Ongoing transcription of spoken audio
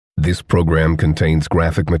This program contains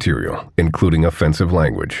graphic material, including offensive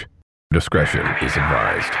language. Discretion is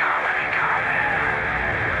advised.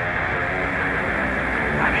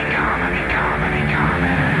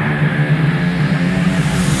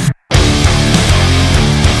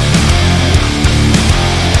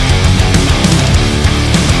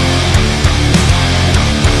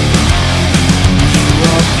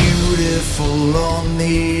 On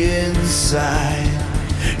the inside,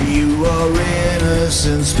 you are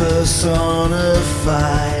innocence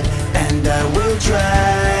personified, and I will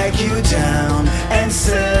drag you down and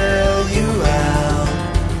sell you out.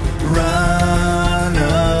 Run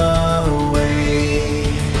away.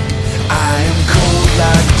 I am cold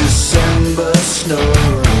like December snow.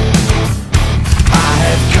 I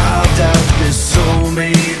have carved out this soul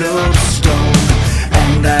made of stone,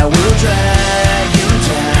 and I will drag you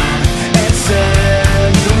down.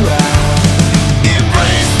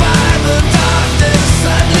 Embraced by the darkness,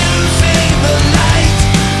 I'm losing the light.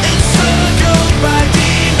 Encircled by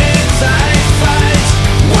demons I fight.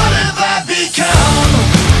 What have I become,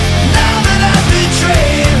 now that I've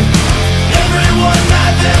betrayed everyone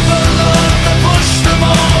I've ever loved? I pushed them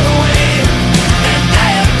all away, and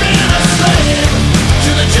I have been a slave to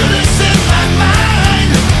the Judas in my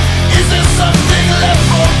mind. Is there something left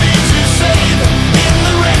for me to save in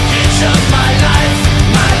the wreckage of my life?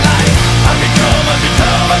 I become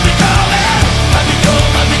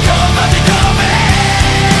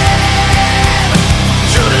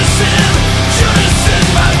Judas in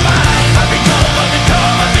my mind. I become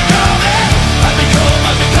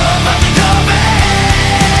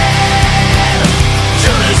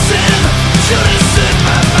Judas in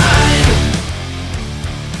my mind.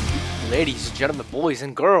 Ladies and gentlemen, boys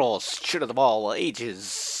and girls, children of all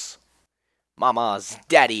ages, mamas,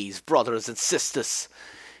 daddies, brothers and sisters,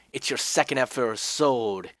 it's your second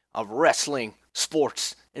episode of Wrestling,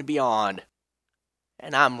 Sports, and Beyond.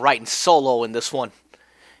 And I'm writing solo in this one.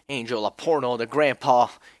 Angel Laporno, the grandpa,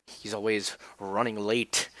 he's always running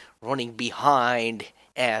late, running behind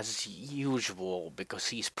as usual, because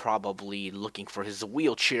he's probably looking for his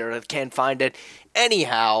wheelchair and can't find it.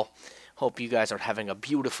 Anyhow, hope you guys are having a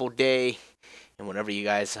beautiful day, and whenever you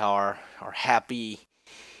guys are happy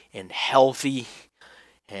and healthy,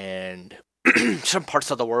 and some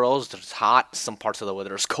parts of the world it's hot, some parts of the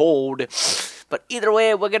weather is cold, but either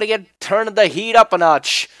way, we're gonna turn the heat up a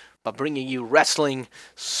notch by bringing you wrestling,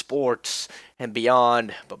 sports, and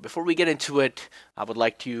beyond. But before we get into it, I would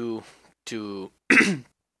like to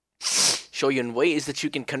show you in ways that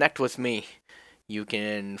you can connect with me. You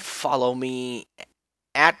can follow me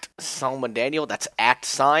at Salman Daniel. That's at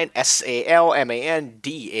sign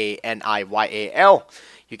SalmanDaniel.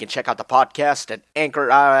 You can check out the podcast at Anchor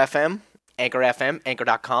FM,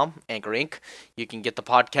 Anchor.com, Anchor Inc. You can get the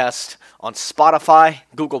podcast on Spotify,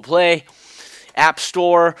 Google Play, App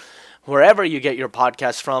Store, wherever you get your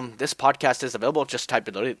podcast from. This podcast is available. Just type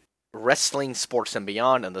in Wrestling, Sports, and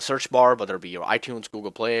Beyond in the search bar, whether it be your iTunes,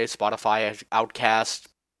 Google Play, Spotify, Outcast,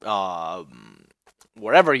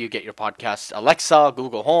 wherever you get your podcasts, Alexa,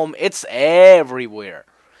 Google Home, it's everywhere.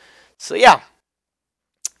 So yeah, I'm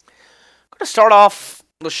going to start off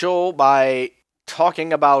the show by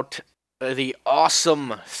talking about the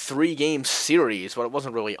awesome 3-game series. Well, it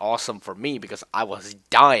wasn't really awesome for me because I was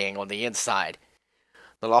dying on the inside.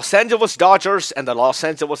 The Los Angeles Dodgers and the Los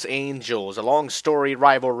Angeles Angels, a long story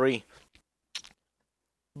rivalry.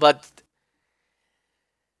 But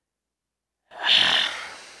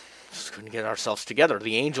just couldn't get ourselves together.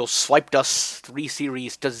 The Angels swiped us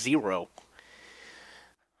 3-0.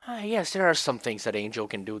 Yes, there are some things that Angel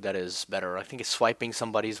can do that is better. I think swiping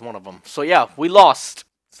somebody is one of them. So yeah, we lost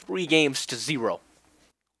 3-0.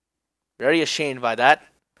 Very ashamed by that.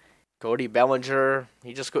 Cody Bellinger,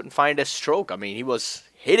 he just couldn't find his stroke. I mean, he was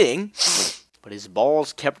hitting, but his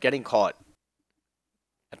balls kept getting caught.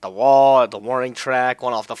 At the wall, at the warning track,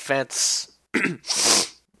 one off the fence.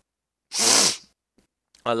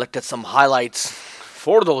 I looked at some highlights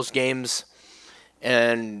for those games,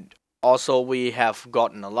 and also we have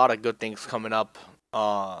gotten a lot of good things coming up.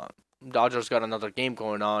 Dodgers got another game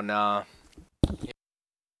going on.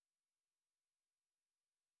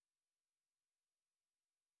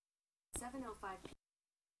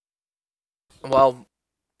 Well,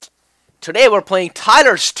 today we're playing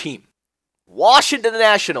Tyler's team, Washington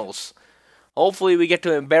Nationals. Hopefully we get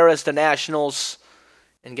to embarrass the Nationals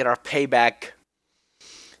and get our payback.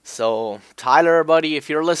 So, Tyler, buddy, if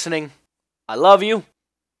you're listening, I love you,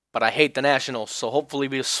 but I hate the Nationals. So hopefully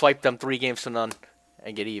we'll swipe them 3-0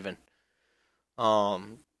 and get even. Also,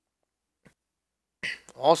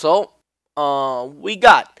 we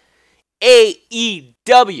got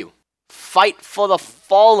AEW Fight for the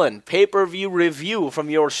Fallen pay-per-view review from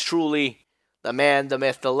yours truly, the man, the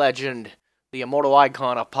myth, the legend, the immortal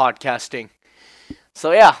icon of podcasting.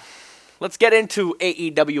 So yeah, let's get into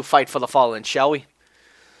AEW Fight for the Fallen, shall we?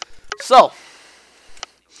 So,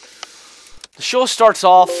 the show starts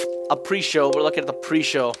off, a pre-show. We're looking at the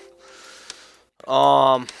pre-show.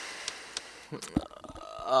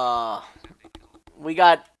 We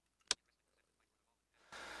got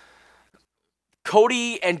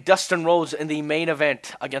Cody and Dustin Rhodes in the main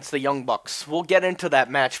event against the Young Bucks. We'll get into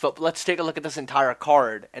that match, but let's take a look at this entire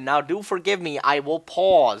card. And now, do forgive me, I will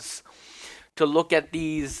pause to look at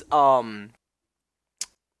these,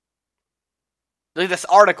 this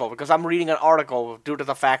article, because I'm reading an article due to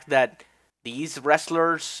the fact that these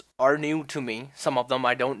wrestlers are new to me. Some of them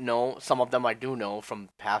I don't know, some of them I do know from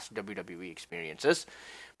past WWE experiences.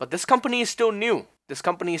 But this company is still new. This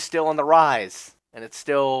company is still on the rise, and it's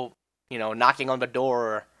still, knocking on the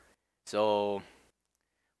door. So,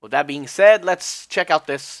 with that being said, let's check out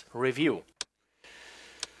this review.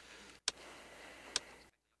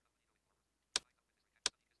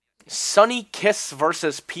 Sonny Kiss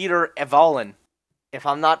versus Peter Avalon. If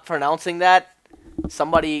I'm not pronouncing that,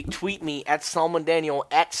 somebody tweet me at Salmon Daniel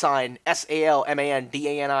 @ SalmanDaniel.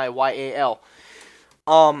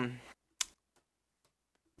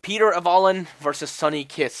 Peter Avalon versus Sonny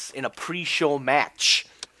Kiss in a pre-show match.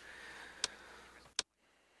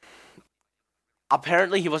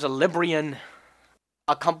 Apparently, he was a Librian,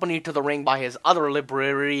 accompanied to the ring by his other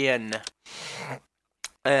Librarian.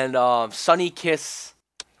 And Sonny Kiss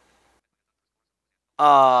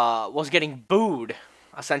was getting booed,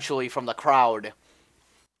 essentially, from the crowd.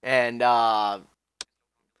 And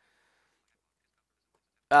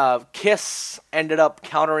Kiss ended up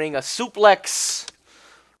countering a suplex.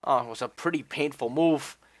 It was a pretty painful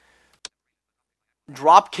move.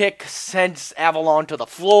 Dropkick sends Avalon to the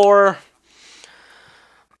floor.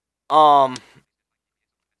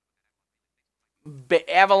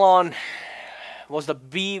 Avalon was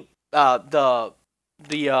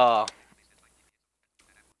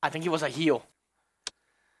I think he was a heel.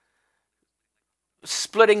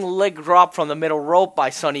 Splitting leg drop from the middle rope by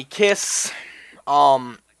Sonny Kiss.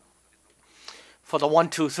 For the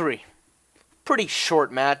 1-2-3. Pretty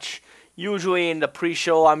short match. Usually in the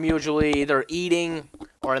pre-show, I'm usually either eating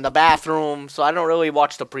or in the bathroom, so I don't really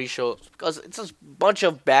watch the pre-show because it's a bunch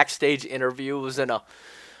of backstage interviews and a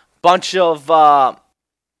bunch of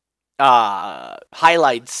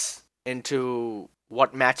highlights into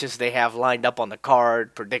what matches they have lined up on the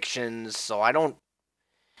card, predictions. So I don't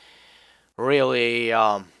really,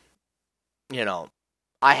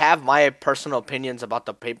 I have my personal opinions about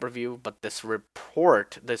the pay-per-view, but this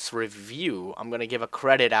review, I'm going to give a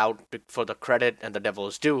credit out for the credit and the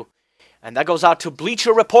devil's due. And that goes out to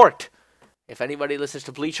Bleacher Report. If anybody listens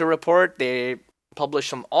to Bleacher Report, they publish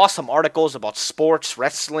some awesome articles about sports,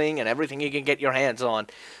 wrestling, and everything you can get your hands on.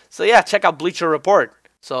 So yeah, check out Bleacher Report.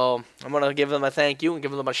 So I'm going to give them a thank you and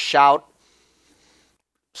give them a shout.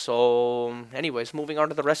 So anyways, moving on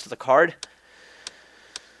to the rest of the card.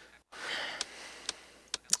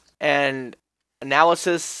 And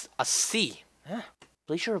analysis, a C.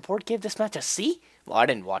 Bleacher Report gave this match a C? Well, I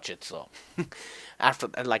didn't watch it, so.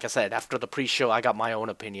 Like I said, after the pre-show, I got my own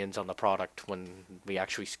opinions on the product when we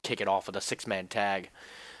actually kick it off with a 6-man tag.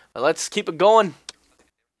 But let's keep it going.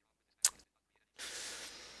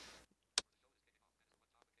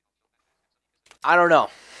 I don't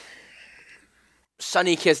know.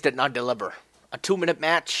 Sonny Kiss did not deliver. A 2-minute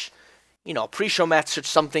match. Pre-show match is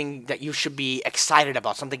something that you should be excited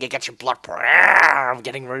about. Something that gets your blood I'm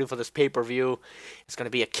getting ready for this pay-per-view. It's going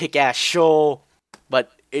to be a kick-ass show.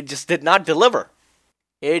 But it just did not deliver.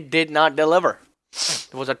 It did not deliver.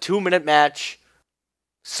 It was a 2-minute match.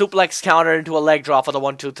 Suplex counter into a leg drop for the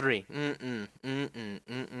 1-2-3.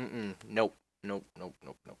 Nope.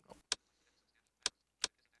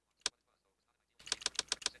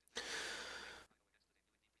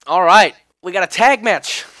 Alright. We got a tag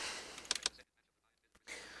match.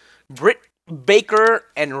 Britt Baker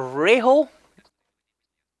and Riho,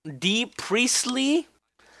 D. Priestley,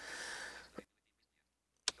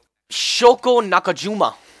 Shoko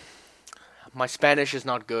Nakajima. My Spanish is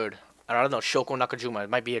not good. I don't know, Shoko Nakajima. It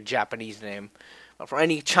might be a Japanese name. But for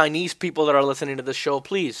any Chinese people that are listening to this show,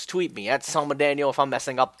 please tweet me at Salma Daniel if I'm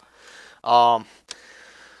messing up.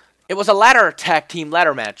 It was a tag team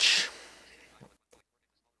ladder match.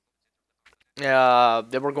 They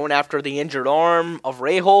were going after the injured arm of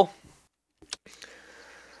Riho.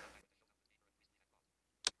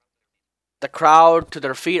 The crowd to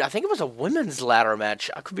their feet. I think it was a women's ladder match.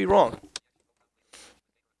 I could be wrong.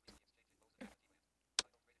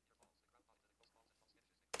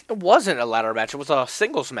 It wasn't a ladder match. It was a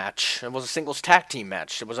singles match. It was a singles tag team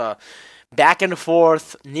match. It was a back and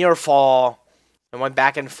forth near fall. It went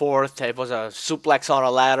back and forth. It was a suplex on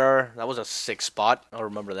a ladder. That was a 6 spot. I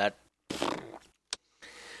remember that.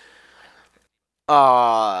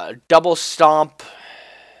 Double stomp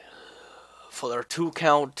for their 2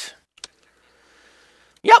 count.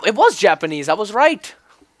 Yep, it was Japanese. I was right.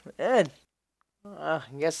 And I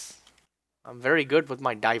guess I'm very good with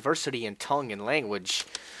my diversity in tongue and language.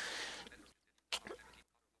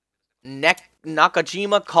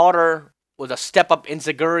 Nakajima caught her with a step-up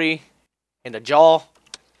enziguri in the jaw.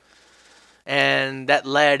 And that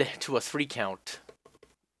led to a 3 count.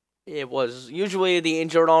 It was usually the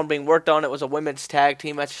injured arm being worked on. It was a women's tag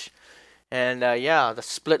team match. And yeah, the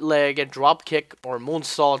split leg and drop kick or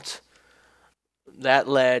moonsault, that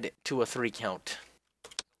led to a 3 count.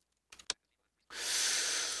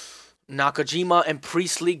 Nakajima and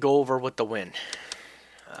Priestley go over with the win.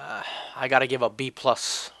 I gotta give a B+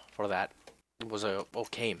 for that. It was a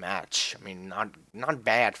okay match. I mean, not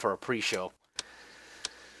bad for a pre-show.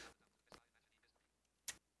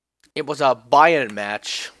 It was a buy-in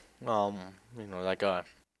match. Like a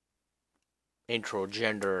intro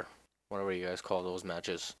gender, whatever you guys call those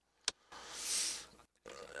matches.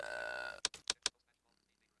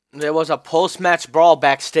 There was a post-match brawl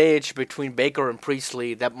backstage between Baker and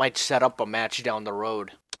Priestley that might set up a match down the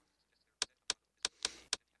road.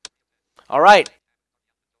 Alright.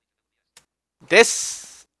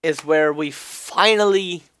 This is where we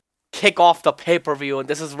finally kick off the pay-per-view, and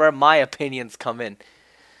this is where my opinions come in.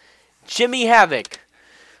 Jimmy Havoc,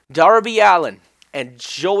 Darby Allin, and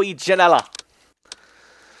Joey Janela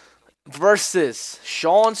versus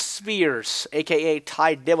Shawn Spears, aka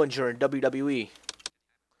Ty Dillinger in WWE,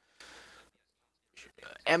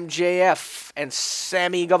 MJF, and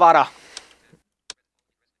Sammy Guevara.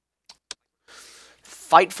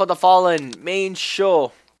 Fight for the Fallen main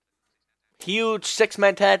show. Huge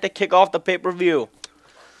 6-man tag to kick off the pay-per-view.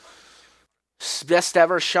 Best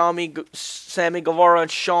ever Sammy Guevara and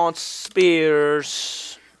Shawn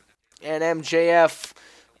Spears and MJF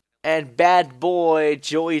and Bad Boy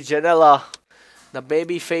Joey Janela. The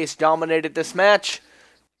babyface dominated this match.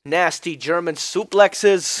 Nasty German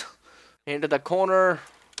suplexes into the corner.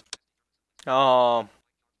 Blind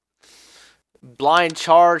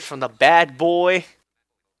charge from the Bad Boy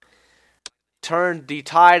turned the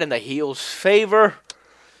tide in the heel's favor.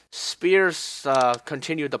 Spears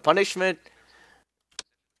continued the punishment.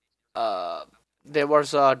 There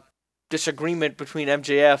was a disagreement between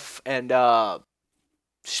MJF and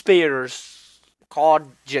Spears.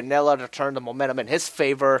 Called Janela to turn the momentum in his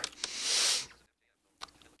favor.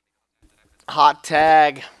 Hot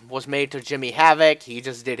tag was made to Jimmy Havoc. He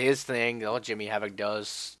just did his thing. What Jimmy Havoc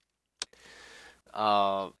does.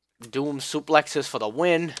 Doom suplexes for the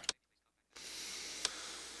win.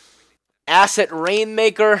 Acid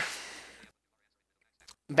Rainmaker.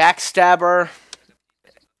 Backstabber.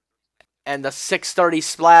 And the 630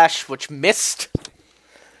 splash, which missed.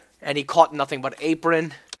 And he caught nothing but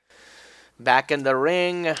apron. Back in the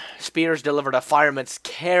ring. Spears delivered a fireman's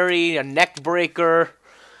carry. A neck breaker.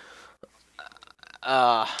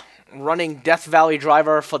 Running Death Valley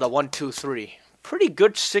driver for the 1-2-3. Pretty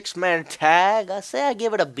good 6-man tag. I say I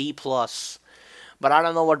give it a B+. But I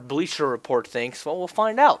don't know what Bleacher Report thinks. Well, we'll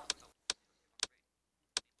find out.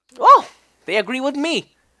 Oh, they agree with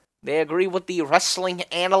me. They agree with the wrestling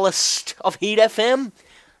analyst of Heat FM,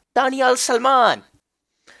 Daniel Salman.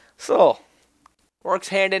 So, works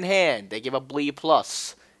hand in hand. They give a B+,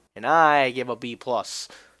 and I give a B+.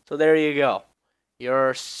 So there you go.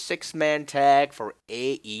 Your 6-man tag for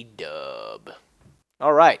AEW.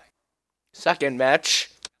 Alright. Second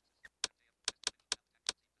match.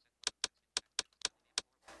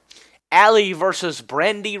 Allie versus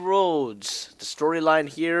Brandy Rhodes. The storyline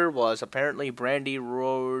here was apparently Brandy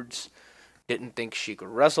Rhodes didn't think she could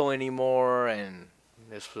wrestle anymore, and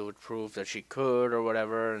this would prove that she could or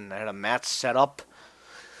whatever, and they had a match set up.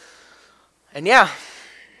 And yeah,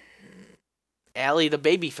 Allie the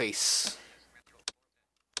babyface.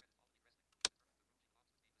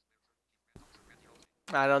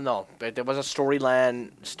 I don't know, but there was a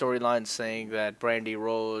storyline saying that Brandy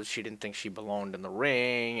Rhodes, she didn't think she belonged in the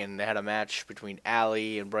ring, and they had a match between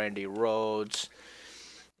Allie and Brandy Rhodes.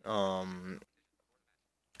 Awesome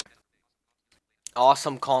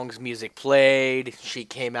Kong's music played. She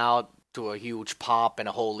came out to a huge pop and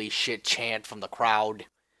a holy shit chant from the crowd.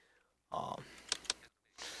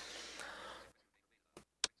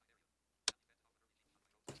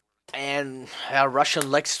 And a Russian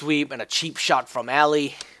leg sweep and a cheap shot from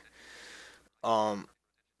Allie.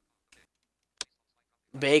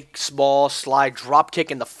 Baseball slide drop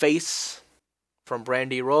kick in the face from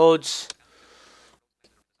Brandy Rhodes.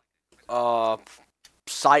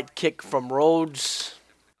 Side kick from Rhodes.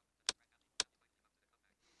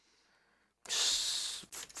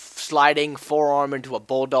 Sliding forearm into a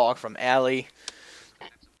bulldog from Allie.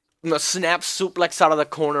 The snap suplex out of the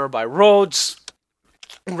corner by Rhodes.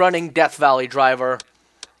 Running Death Valley driver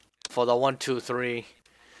for the 1-2-3.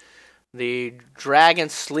 The Dragon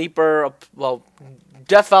Sleeper, well,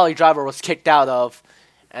 Death Valley driver was kicked out of,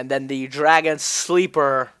 and then the Dragon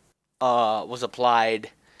Sleeper was applied.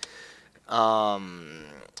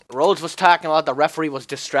 Rhodes was talking about the referee was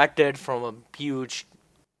distracted from a huge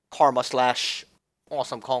Karma Slash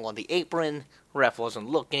Awesome Kong on the apron. Ref wasn't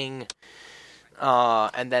looking.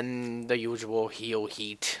 And then the usual heel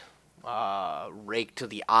heat. Rake to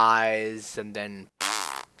the eyes, and then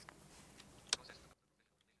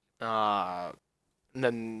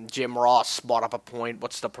Jim Ross brought up a point.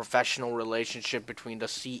 What's the professional relationship between the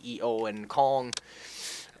CEO and Kong?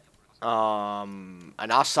 An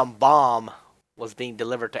awesome bomb was being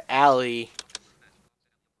delivered to Allie.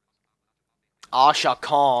 Asha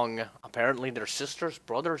Kong. Apparently they're sisters,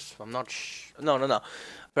 brothers. I'm not No.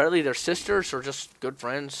 Apparently they're sisters or just good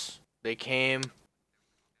friends. They came.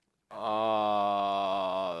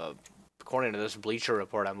 According to this Bleacher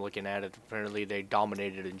Report I'm looking at it, apparently they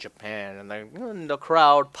dominated in Japan, and the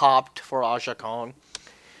crowd popped for Asha Kong.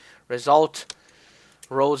 Result: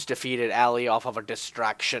 Rhodes defeated Allie off of a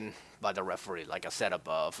distraction by the referee, like I said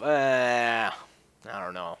above. I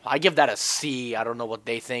don't know. I give that a C. I don't know what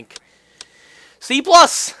they think. C+!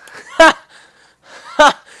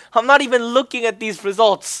 I'm not even looking at these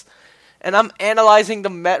results, and I'm analyzing the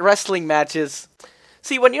wrestling matches.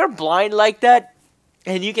 See, when you're blind like that,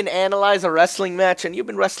 and you can analyze a wrestling match, and you've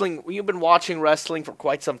been watching wrestling for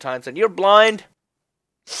quite some time, and you're blind,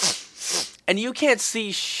 and you can't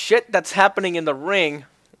see shit that's happening in the ring,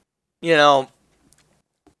 you know,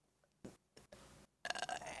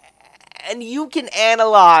 and you can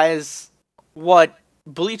analyze what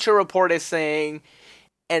Bleacher Report is saying,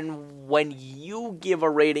 and when you give a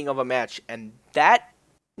rating of a match, and that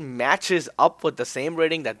matches up with the same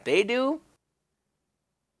rating that they do,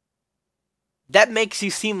 that makes you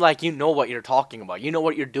seem like you know what you're talking about. You know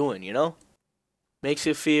what you're doing, you know? Makes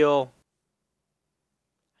you feel,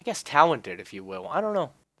 I guess, talented, if you will. I don't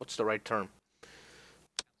know. What's the right term?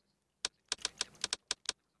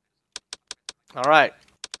 Alright.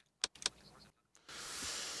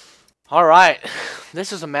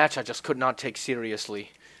 This is a match I just could not take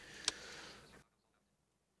seriously.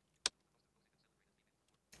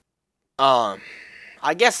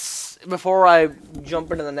 I guess before I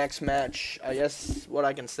jump into the next match, I guess what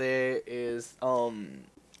I can say is,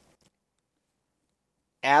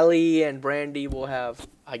 Allie and Brandy will have,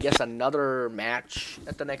 I guess, another match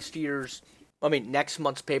at the next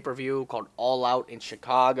month's pay-per-view called All Out in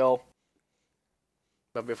Chicago.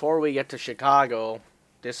 But before we get to Chicago,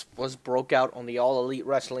 this was broke out on the All Elite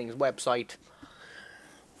Wrestling's website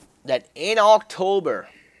that in October,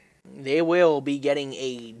 they will be getting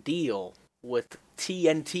a deal with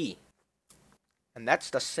TNT. And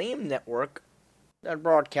that's the same network that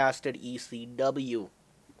broadcasted ECW.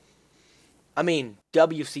 I mean,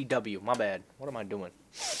 WCW, my bad. What am I doing?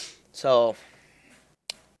 So,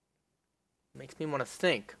 makes me want to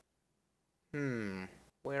think,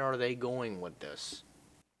 where are they going with this?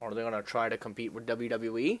 Are they going to try to compete with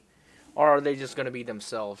WWE? Or are they just going to be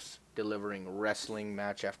themselves delivering wrestling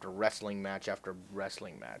match after wrestling match after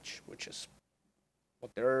wrestling match, which is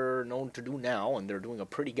what they're known to do now, and they're doing a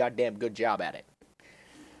pretty goddamn good job at it.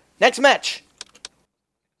 Next match.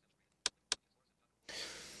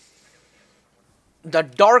 The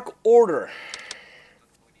Dark Order.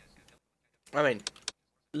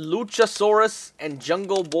 Luchasaurus and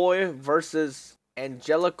Jungle Boy versus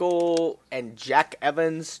Angelico and Jack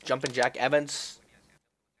Evans. Jumpin' Jack Evans.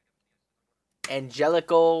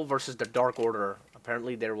 Angelico versus the Dark Order.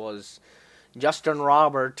 Apparently there was Justin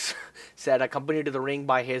Roberts said accompanied to the ring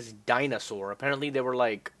by his dinosaur. Apparently they were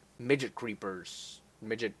like midget creepers.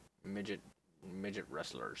 Midget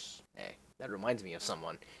wrestlers. Hey, that reminds me of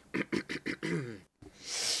someone. I'm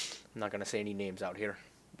not gonna say any names out here,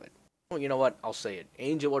 but well, you know what? I'll say it.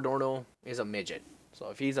 Angel Adorno is a midget. So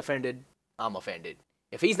if he's offended, I'm offended.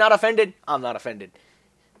 If he's not offended, I'm not offended.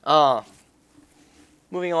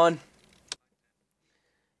 Moving on.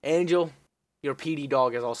 Angel, your PD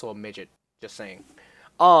dog is also a midget. Just saying.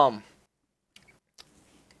 And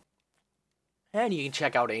you can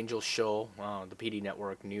check out Angel's show, the PD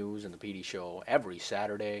Network News and the PD Show, every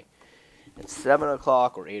Saturday at 7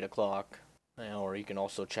 o'clock or 8 o'clock. Or you can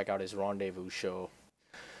also check out his Rendezvous show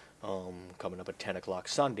coming up at 10 o'clock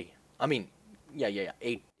Sunday. I mean, yeah,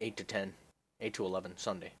 8 to 10, 8 to 11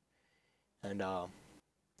 Sunday. And,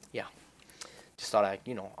 yeah, just thought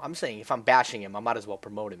I'm saying if I'm bashing him, I might as well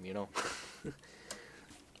promote him,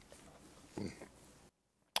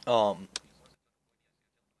 Um,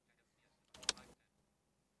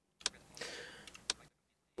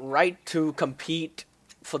 right to compete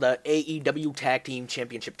for the AEW Tag Team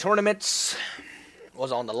Championship tournaments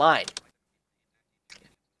was on the line.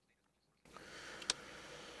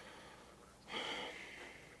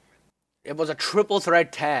 It was a triple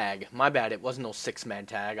threat tag. My bad, it wasn't no 6-man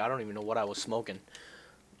tag. I don't even know what I was smoking.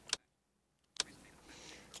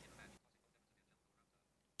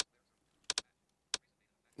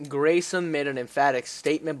 Grayson made an emphatic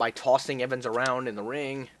statement by tossing Evans around in the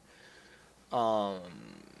ring. Uno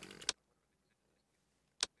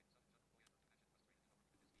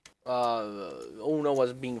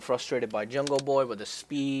was being frustrated by Jungle Boy with his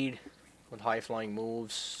speed, with high-flying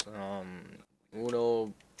moves.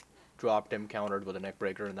 Uno dropped him, countered with a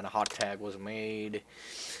neckbreaker, and then a hot tag was made.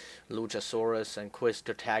 Luchasaurus and Quiz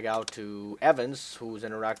to tag out to Evans, whose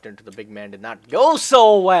interaction to the big man did not go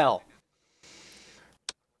so well.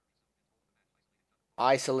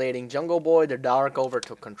 Isolating Jungle Boy, the Dark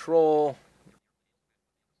overtook control.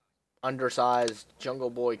 Undersized Jungle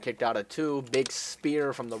Boy kicked out at 2. Big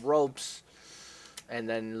spear from the ropes. And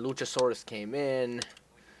then Luchasaurus came in.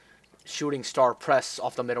 Shooting star press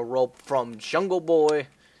off the middle rope from Jungle Boy.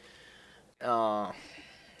 Was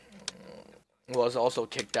also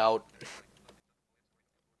kicked out.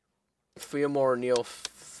 3 more Neil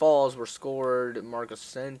falls were scored. Marco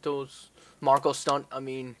stunt,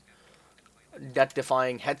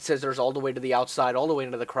 death-defying head scissors all the way to the outside, all the way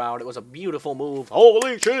into the crowd. It was a beautiful move.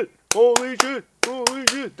 Holy shit! Holy shit! Holy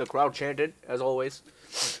shit! The crowd chanted, as always,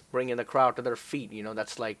 bringing the crowd to their feet.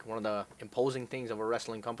 That's like one of the imposing things of a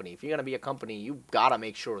wrestling company. If you're going to be a company, you got to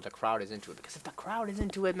make sure the crowd is into it. Because if the crowd is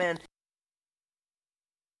into it, man,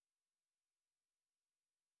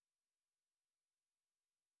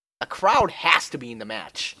 the crowd has to be in the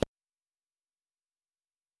match.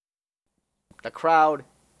 The crowd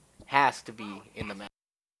has to be in the match.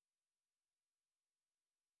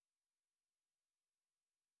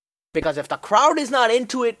 Because if the crowd is not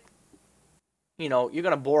into it, you're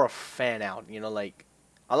going to bore a fan out. Like,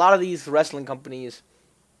 a lot of these wrestling companies,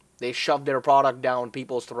 they shove their product down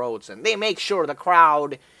people's throats, and they make sure the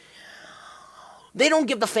crowd, they don't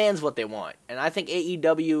give the fans what they want. And I think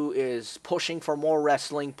AEW is pushing for more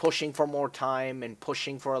wrestling, pushing for more time, and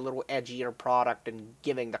pushing for a little edgier product and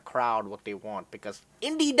giving the crowd what they want. Because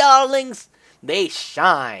indie darlings, they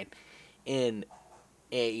shine in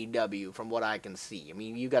AEW from what I can see. I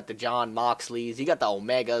mean, you got the John Moxleys, you got the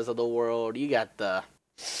Omegas of the world, you got the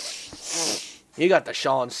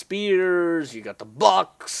Shawn Spears, you got the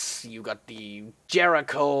Bucks, you got the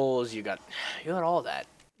Jerichos, you got all that.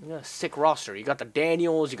 You got a sick roster. You got the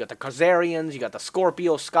Daniels, you got the Kazarians, you got the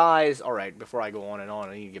Scorpio Skies. Alright, before I go on and on,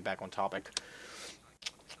 I need to get back on topic.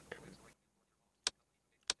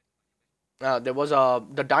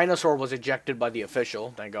 The dinosaur was ejected by the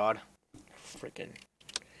official, thank God. Freaking.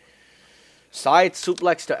 Side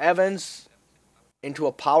suplex to Evans into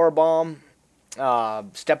a power bomb.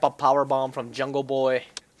 Step up power bomb from Jungle Boy.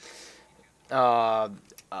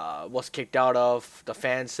 Was kicked out of. The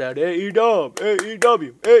fans said AEW,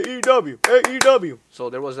 AEW, AEW, AEW. So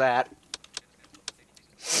there was that.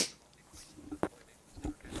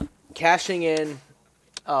 Cashing in.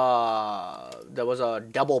 There was a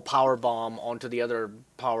double power bomb onto the other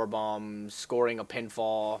power bomb, scoring a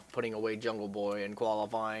pinfall, putting away Jungle Boy, and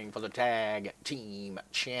qualifying for the Tag Team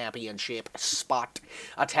Championship spot.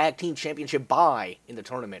 A Tag Team Championship bye in the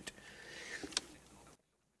tournament.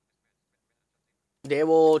 They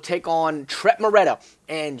will take on Trent Moretta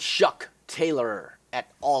and Chuck Taylor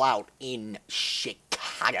at All Out in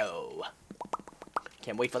Chicago.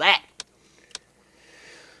 Can't wait for that.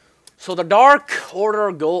 So the Dark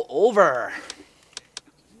Order go over.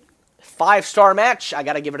 5-star match. I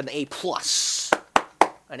gotta give it an A+.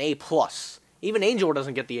 An A+. Even Angel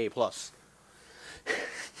doesn't get the A+. Alright,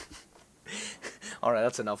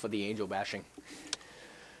 that's enough of the Angel bashing.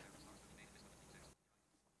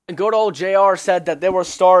 Good old JR said that there were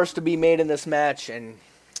stars to be made in this match, and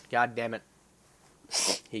god damn it,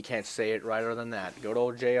 he can't say it righter than that. Good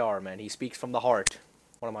old JR, man. He speaks from the heart.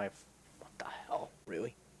 What the hell?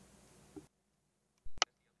 Really?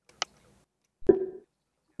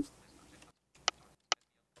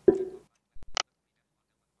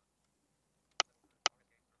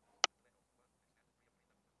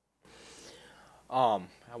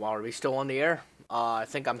 Are we still on the air? I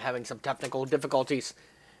think I'm having some technical difficulties.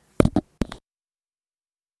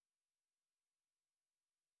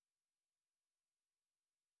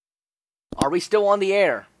 Are we still on the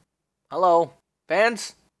air? Hello?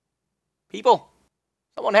 Fans? People?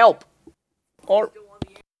 Someone help. Or...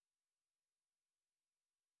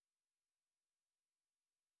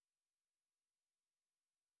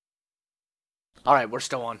 Alright, we're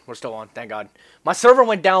still on. We're still on. Thank God. My server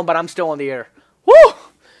went down, but I'm still on the air. Woo!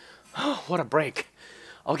 What a break.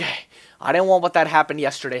 Okay. I didn't want what that happened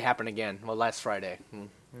yesterday happen again. Well, last Friday.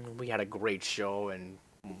 We had a great show, and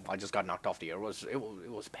I just got knocked off the air. It was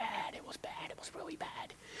bad. It was bad. It was really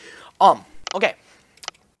bad. Okay.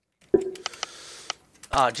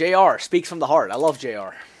 JR speaks from the heart. I love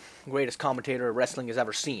JR. Greatest commentator wrestling has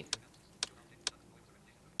ever seen.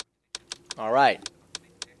 Alright.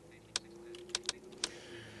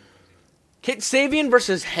 Kit Sabian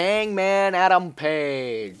versus Hangman Adam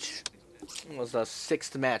Page. It was the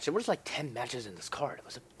 6th match. There was like 10 matches in this card. It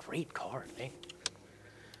was a great card, eh?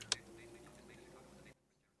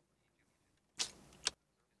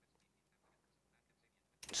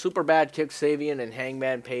 Super bad Kit Sabian and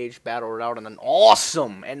Hangman Page battled it out in an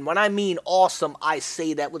awesome, and when I mean awesome, I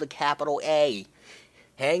say that with a capital A.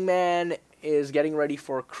 Hangman is getting ready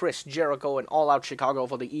for Chris Jericho and All Out Chicago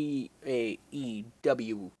for the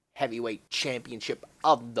AEW Heavyweight Championship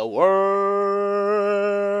of the world.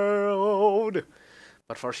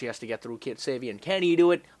 But first he has to get through Kit Sabian. Can he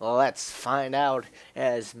do it? Let's find out,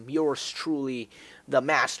 as yours truly, the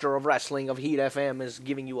master of wrestling of Heat FM, is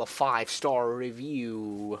giving you a 5-star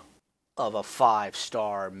review of a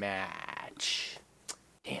 5-star match.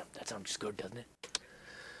 Damn, that sounds just good, doesn't it?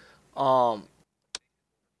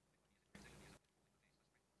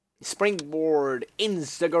 Springboard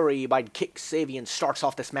Enziguri by Kit Sabian starts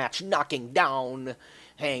off this match, knocking down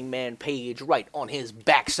Hangman Page right on his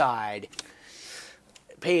backside.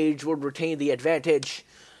 Page would retain the advantage,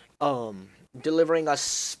 delivering a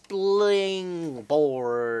springboard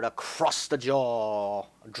across the jaw,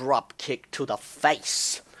 drop kick to the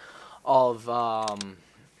face of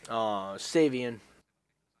Sabian,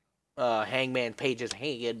 Hangman Page's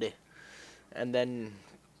head, and then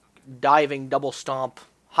diving double stomp.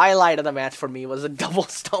 Highlight of the match for me was a double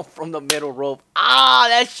stomp from the middle rope. Ah,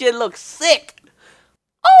 that shit looks sick.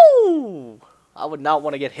 Oh, I would not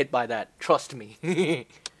want to get hit by that. Trust me.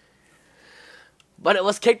 But it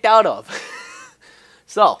was kicked out of.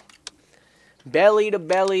 So, belly to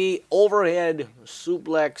belly, overhead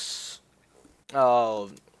suplex.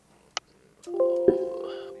 Allowed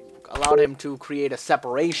him to create a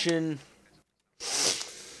separation.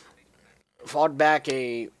 Fought back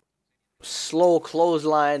a slow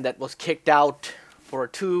clothesline that was kicked out for a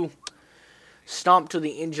 2. Stomp to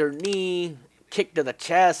the injured knee. Kick to the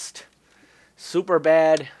chest. Super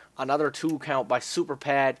bad. Another 2 count by Super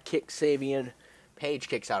Bad. Kit Sabian. Page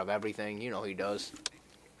kicks out of everything. You know he does.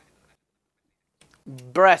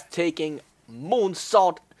 Breathtaking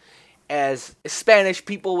moonsault. As Spanish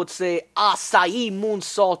people would say, acai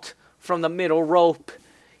moonsault from the middle rope.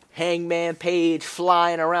 Hangman Page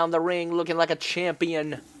flying around the ring looking like a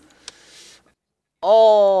champion.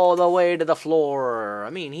 All the way to the floor.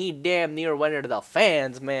 I mean, he damn near went into the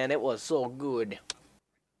fans, man. It was so good.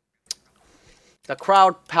 The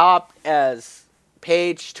crowd popped as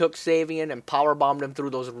Page took Sabian and powerbombed him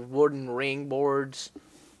through those wooden ring boards.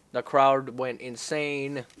 The crowd went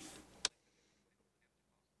insane.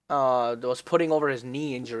 Was putting over his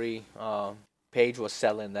knee injury. Page was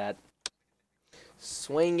selling that.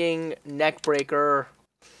 Swinging neck breaker.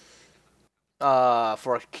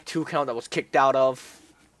 For a 2 count that was kicked out of.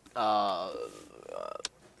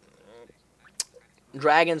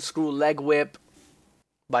 Dragon screw leg whip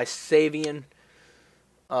by Sabian.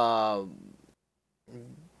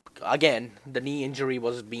 Again, the knee injury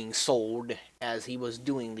was being sold as he was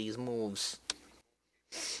doing these moves.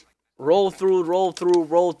 Roll through, roll through,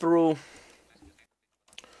 roll through.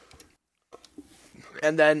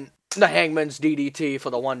 And then the Hangman's DDT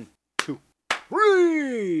for the 1, 2,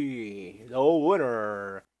 3. The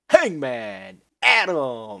winner, Hangman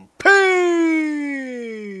Adam Page.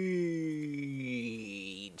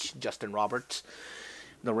 Justin Roberts,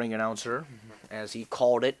 the ring announcer, as he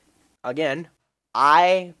called it. Again,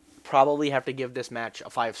 I probably have to give this match a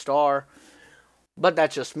 5-star, but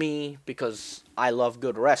that's just me because I love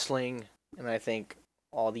good wrestling, and I think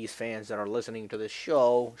all these fans that are listening to this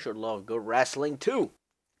show should love good wrestling too.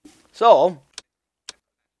 So,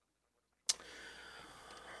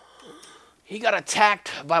 he got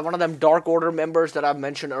attacked by one of them Dark Order members that I've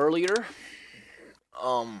mentioned earlier.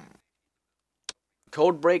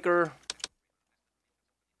 Codebreaker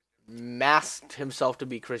masked himself to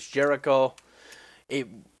be Chris Jericho. The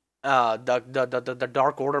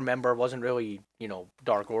Dark Order member wasn't really,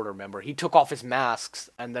 Dark Order member. He took off his masks,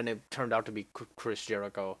 and then it turned out to be Chris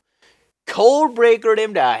Jericho. Code breakered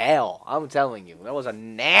him to hell. I'm telling you. That was a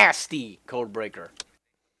nasty code breaker.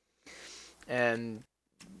 And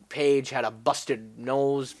Paige had a busted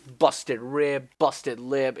nose, busted rib, busted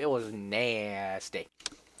lip. It was nasty.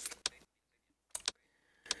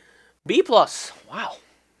 B+. Wow.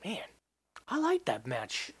 Man. I like that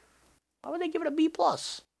match. Why would they give it a B+?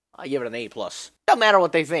 I give it an A+. Doesn't matter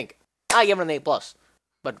what they think. I give it an A+. But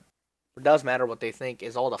what does matter what they think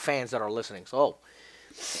is all the fans that are listening. So,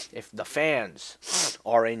 if the fans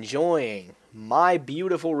are enjoying my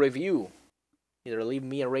beautiful review, either leave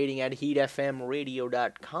me a rating at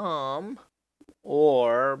heatfmradio.com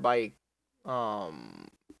or by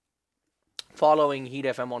following Heat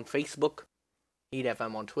FM on Facebook, Heat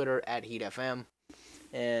FM on Twitter, at Heat FM,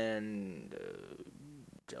 and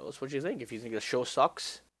tell us what you think. If you think the show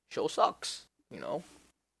sucks, show sucks. You know,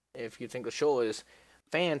 if you think the show is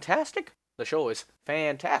fantastic, the show is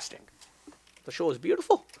fantastic. The show is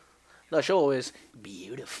beautiful. The show is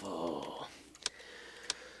beautiful.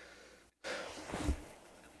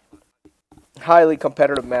 Highly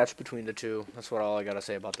competitive match between the two. That's what all I gotta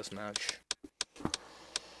say about this match.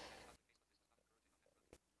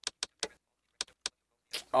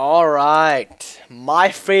 Alright. My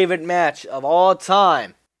favorite match of all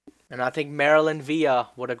time. And I think Marilyn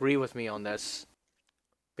Villa would agree with me on this.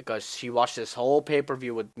 Because she watched this whole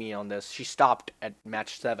pay-per-view with me on this. She stopped at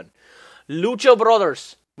match 7. Lucha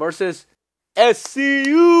Brothers versus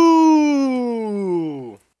SCU.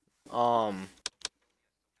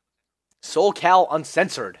 SoCal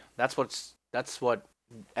Uncensored. That's what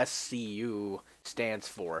SCU stands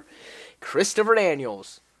for. Christopher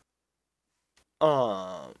Daniels.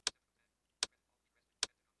 The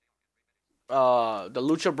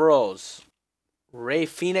Lucha Bros. Ray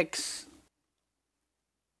Phoenix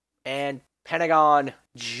and Pentagon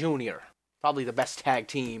Jr. Probably the best tag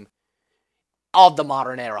team of the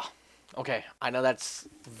modern era. Okay, I know that's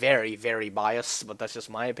very, very biased, but that's just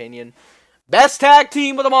my opinion. Best tag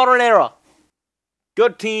team of the modern era.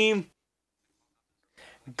 Good team.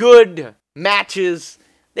 Good matches.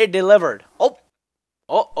 They delivered. Oh.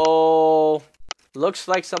 Uh-oh. Looks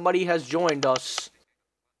like somebody has joined us.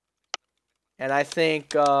 And I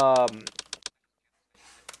think,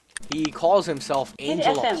 he calls himself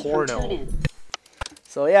Angel of Porno.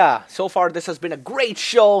 So yeah, so far this has been a great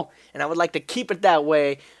show, and I would like to keep it that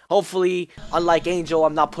way. Hopefully, unlike Angel,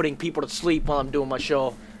 I'm not putting people to sleep while I'm doing my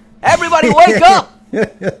show. Everybody wake up!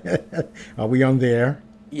 Are we on the air?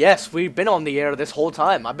 Yes, we've been on the air this whole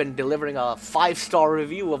time. I've been delivering a 5-star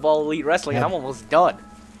review of All Elite Wrestling, and I'm almost done.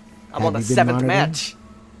 I'm on the 7th match.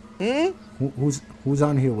 Who's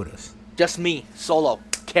on here with us? Just me, solo,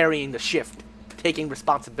 carrying the shift, taking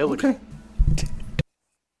responsibility. Okay.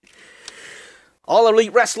 All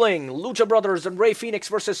Elite Wrestling, Lucha Brothers and Ray Phoenix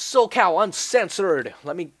versus SoCal Uncensored.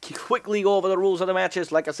 Let me quickly go over the rules of the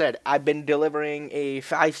matches. Like I said, I've been delivering a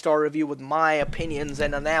 5-star review with my opinions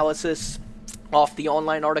and analysis off the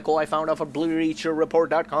online article I found off of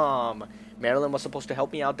BlueReacherReport.com. Marilyn was supposed to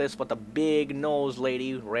help me out this, but the big nose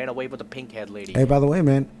lady ran away with the pink head lady. Hey, by the way,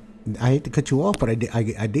 man, I hate to cut you off, but I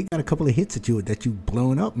did got a couple of hits at you that you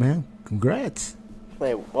blowing up, man. Congrats.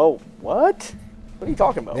 Wait, whoa, what? What are you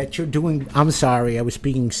talking about? That you're doing. I'm sorry, I was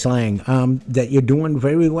speaking slang. That you're doing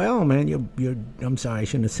very well, man. You're. I'm sorry, I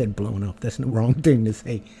shouldn't have said blowing up. That's the wrong thing to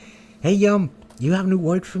say. Hey, you have a new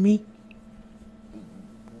word for me?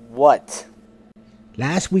 What?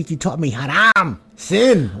 Last week you taught me haram,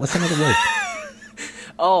 sin. What's another word?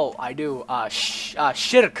 Oh, I do.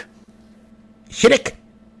 Shirk. Shirk.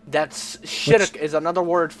 That's shirk is another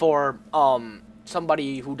word for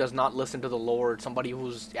somebody who does not listen to the Lord, somebody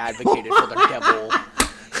who's advocated for the devil.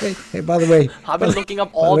 Hey, by the way, I've been looking up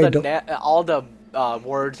all the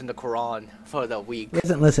words in the Quran for the week.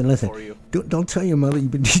 Listen. For you. Don't tell your mother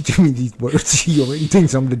you've been teaching me these words. She already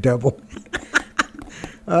thinks I'm the devil.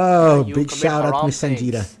 Oh, big shout out to Miss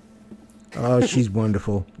Sanjita. Oh, she's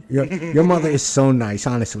wonderful. Your mother is so nice,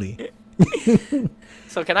 honestly.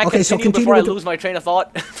 So can I continue before I lose my train of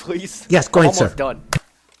thought, please? Yes, go ahead, sir. Almost done.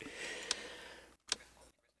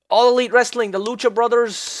 All Elite Wrestling, the Lucha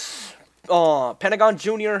Brothers, Pentagon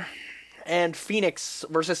Jr., and Phoenix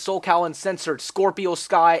versus SoCal Uncensored, Scorpio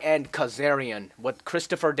Sky, and Kazarian, with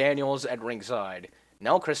Christopher Daniels at ringside.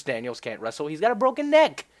 No, Chris Daniels can't wrestle. He's got a broken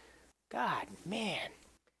neck. God, man.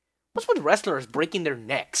 What's with wrestlers breaking their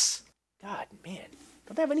necks? God, man.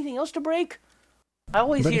 Don't they have anything else to break? I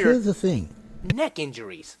always hear... But here's the thing. Neck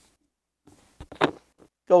injuries.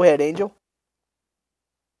 Go ahead, Angel.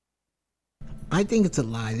 I think it's a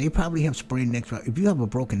lie. They probably have sprained necks. If you have a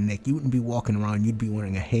broken neck, you wouldn't be walking around. You'd be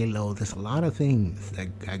wearing a halo. There's a lot of things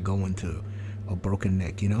that go into a broken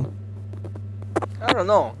neck, you know? I don't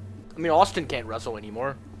know. I mean, Austin can't wrestle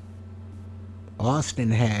anymore. Austin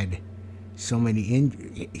had so many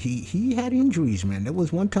he had injuries, man. There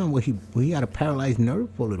was one time where he had a paralyzed nerve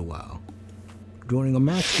for a little while during a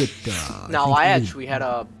match with. Now, I actually had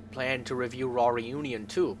a plan to review Raw Reunion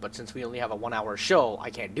too, but since we only have a 1-hour show, I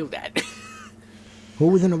can't do that. Who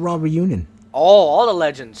was in the Raw reunion? All the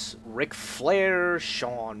legends: Ric Flair,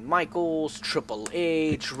 Shawn Michaels, Triple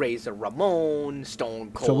H, Razor Ramon,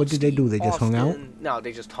 Stone Cold. So what did they do? They just hung out? No,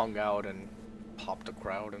 they just hung out and popped the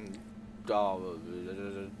crowd and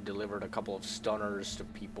delivered a couple of stunners to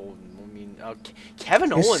people. I mean,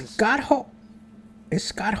 Kevin Owens. Is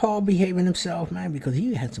Scott Hall behaving himself, man? Because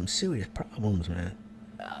he had some serious problems, man.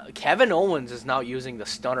 Kevin Owens is now using the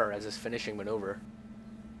stunner as his finishing maneuver.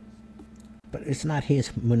 But it's not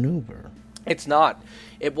his maneuver. It's not.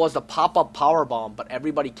 It was the pop-up powerbomb, but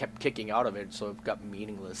everybody kept kicking out of it, so it got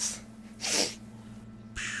meaningless.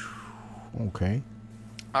 Okay.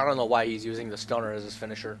 I don't know why he's using the stunner as his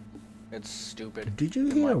finisher. It's stupid. Did you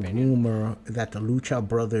hear a rumor that the Lucha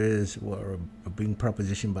Brothers were being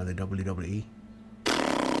propositioned by the WWE?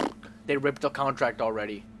 They ripped the contract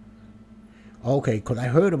already. Okay, because I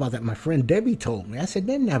heard about that. My friend Debbie told me. I said,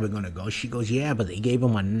 they're never going to go. She goes, yeah, but they gave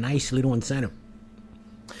them a nice little incentive.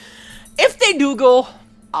 If they do go,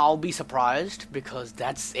 I'll be surprised, because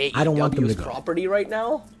that's I don't want them to AEW's go. property right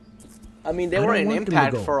now. I mean, they I were don't in want them to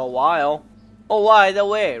Impact go. for a while. Oh, by the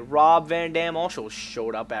way, Rob Van Dam also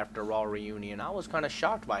showed up after Raw Reunion. I was kind of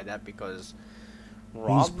shocked by that, because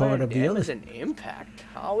Rob part Van of the Dam other- is in Impact.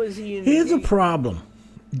 How is he in Here's a problem.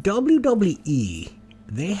 WWE,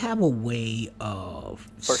 they have a way of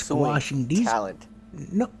squashing these talent.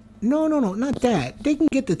 No, not that. They can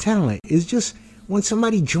get the talent. It's just when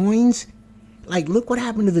somebody joins, like, look what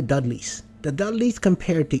happened to the Dudleys. The Dudleys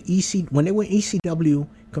compared to when they were ECW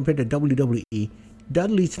compared to WWE,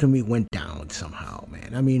 Dudleys to me went down somehow,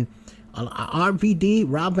 man. I mean, RVD,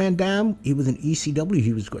 Rob Van Dam, he was in ECW,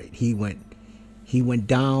 he was great. He went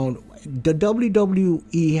down. The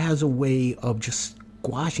WWE has a way of just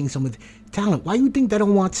squashing some of the talent. Why do you think they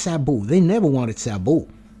don't want Sabu? They never wanted Sabu.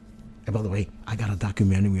 And by the way, I got a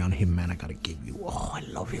documentary on him, man. I gotta give you. Oh, I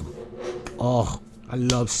love him. Oh, I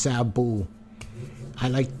love Sabu. I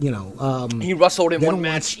like, He wrestled in they one don't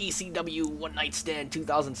match, ECW One Night Stand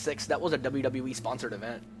 2006. That was a WWE sponsored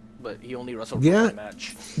event, but he only wrestled for one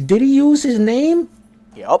match. Did he use his name?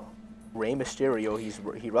 Yep. Rey Mysterio.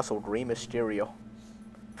 He wrestled Rey Mysterio.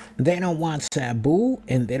 They don't want Sabu,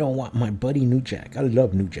 and they don't want my buddy New Jack. I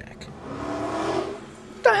love New Jack.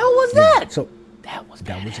 What the hell was that? So That was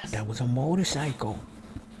badass. that was a motorcycle.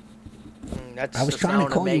 That's I was the trying to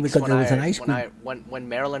sound call it you makes because when there was an I- ice when cream. when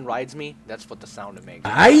Marilyn rides me, that's what the sound it makes.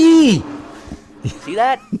 Aye! See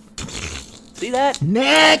that? See that?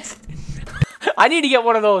 Next! I need to get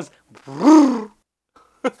one of those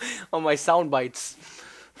on my sound bites.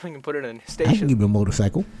 I can put it in I can station give you a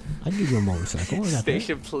motorcycle. I can give you a motorcycle. I got that.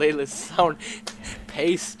 station playlist sound.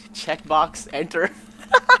 Paste, checkbox, enter.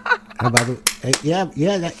 How about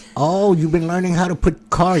oh, you've been learning how to put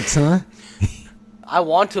cards, huh? I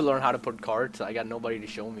want to learn how to put cards. I got nobody to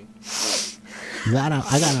show me. I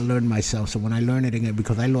gotta learn myself. So when I learn it again,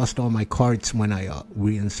 because I lost all my cards when I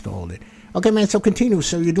reinstalled it. Okay, man. So continue.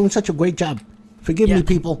 So you're doing such a great job. Forgive me,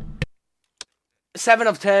 people. 7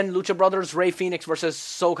 of 10, Lucha Brothers, Ray Phoenix versus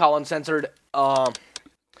SoCal Uncensored.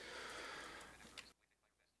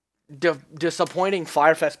 Disappointing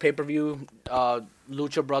Firefest pay-per-view.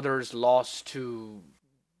 Lucha Brothers lost to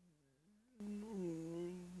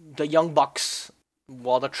the Young Bucks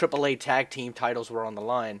while the AAA tag team titles were on the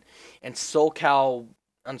line. And SoCal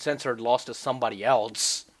Uncensored lost to somebody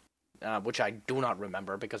else, which I do not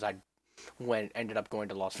remember because I ended up going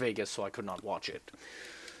to Las Vegas, so I could not watch it.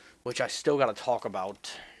 Which I still got to talk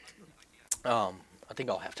about. I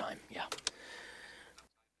think I'll have time, yeah.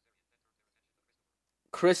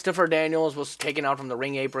 Christopher Daniels was taken out from the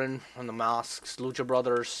ring apron on the Masks. Lucha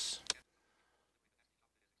Brothers.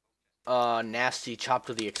 Nasty chop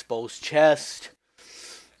to the exposed chest.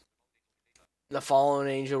 The Fallen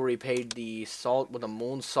Angel repaid the salt with a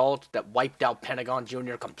moonsault that wiped out Pentagon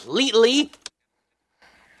Jr. completely.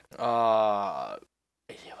 It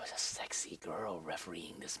was a sexy girl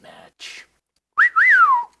refereeing this match.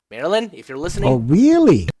 Marilyn, if you're listening. Oh,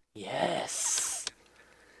 really? Yes.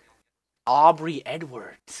 Aubrey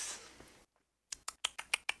Edwards.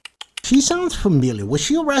 She sounds familiar. Was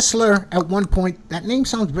she a wrestler at one point? That name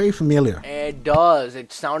sounds very familiar. It does.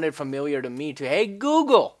 It sounded familiar to me too. Hey,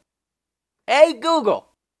 Google. Hey, Google.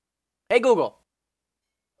 Hey, Google.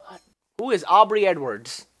 What? Who is Aubrey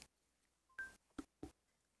Edwards?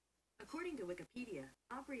 According to Wikipedia,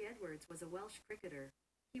 Aubrey Edwards was a Welsh cricketer.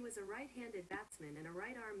 He was a right-handed batsman and a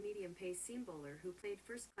right-arm medium-pace seam bowler who played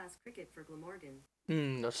first-class cricket for Glamorgan.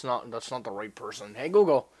 That's not the right person. Hey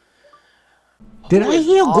Google. Did Who I is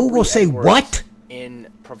hear Aubrey Google say Edwards what? in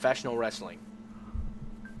professional wrestling?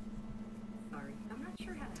 Sorry, I'm not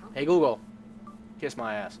sure how to help Hey Google, kiss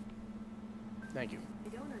my ass. Thank you.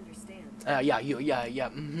 I don't understand. Yeah.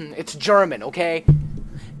 It's German, okay?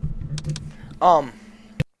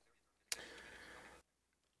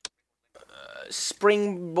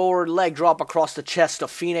 Springboard leg drop across the chest of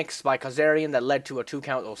Phoenix by Kazarian that led to a 2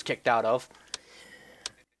 count that was kicked out of.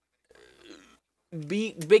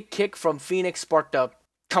 Big kick from Phoenix sparked a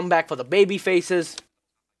comeback for the baby faces.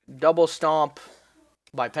 Double stomp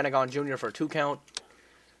by Pentagon Jr. for a 2 count.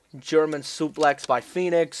 German suplex by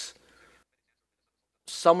Phoenix.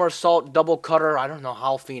 Somersault double cutter. I don't know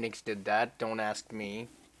how Phoenix did that. Don't ask me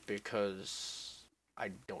because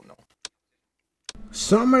I don't know.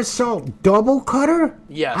 Somersault double cutter?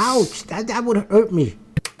 Yes. Ouch, that would hurt me.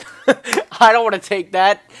 I don't want to take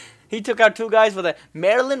that. He took out 2 guys with a...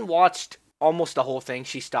 Marilyn watched almost the whole thing.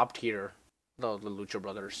 She stopped here. The Lucha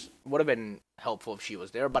Brothers. Would have been helpful if she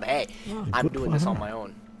was there. But hey, I'm good doing for this her. on my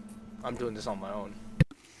own.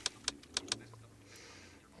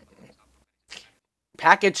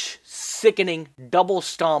 Package sickening double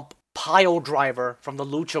stomp pile driver from the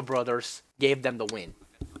Lucha Brothers gave them the win.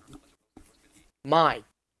 My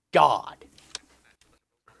God.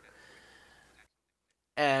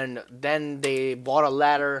 And then they bought a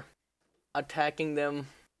ladder attacking them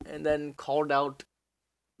and then called out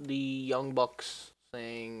the Young Bucks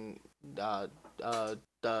saying the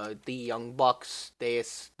Young Bucks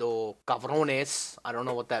do cabrones. I don't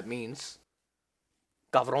know what that means.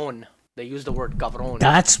 Cabron. They use the word cabron.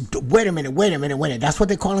 Wait a minute. That's what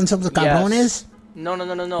they call themselves, the cabrones? Yes. No.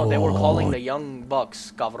 They were calling Oh. the Young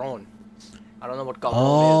Bucks cabron. I don't know what cabron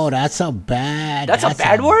Oh, is. that's a bad... That's a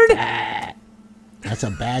bad word? That's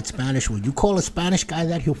a bad Spanish word. You call a Spanish guy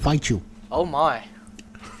that, he'll fight you. Oh my.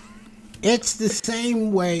 It's the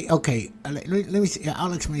same way... Okay, let me see.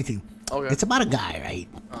 I'll explain to you. Okay. It's about a guy, right?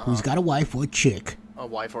 Who's got a wife or a chick. A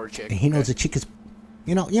wife or a chick. And he knows the chick is...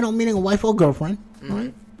 You know, meaning a wife or a girlfriend.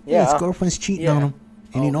 Right? Yeah. His girlfriend's cheating Yeah. on him.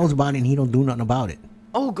 And he knows about it and he don't do nothing about it.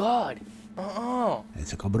 Oh God.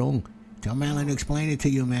 It's a cabron. Tell Marilyn to explain it to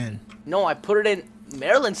you, man. No, I put it in.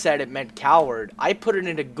 Marilyn said it meant coward. I put it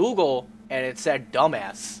into Google and it said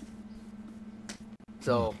dumbass.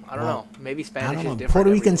 So I don't know. Maybe I Spanish don't is know. different. Puerto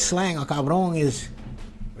Rican everywhere. slang, a cabron is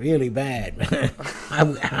really bad.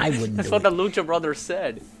 I wouldn't That's do what it. the Lucha Brothers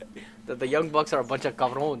said. That the Young Bucks are a bunch of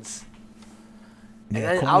cabrons. Yeah, And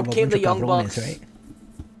then call out them a came bunch the of Young cabrones, Bucks. right?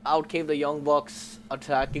 Out came the Young Bucks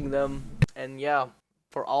attacking them. And yeah,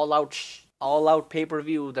 for all out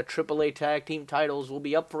pay-per-view, the AAA tag team titles will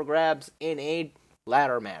be up for grabs in a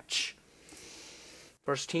ladder match.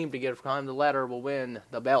 First team to get climb the ladder will win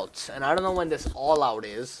the belts. And I don't know when this all out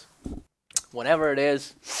is. Whenever it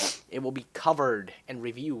is, it will be covered and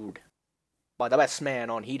reviewed by the best man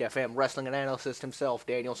on Heat FM, wrestling analyst himself,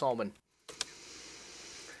 Daniel Solomon.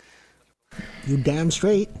 You damn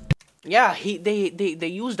straight. Yeah, they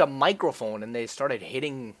used a microphone and they started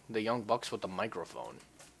hitting the Young Bucks with the microphone.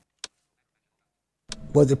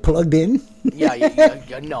 Was it plugged in?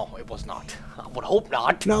 Yeah, no, it was not. I would hope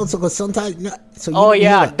not. No, so 'cause sometimes... No, so you Oh you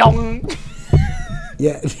yeah, know- dong.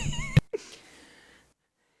 Yeah.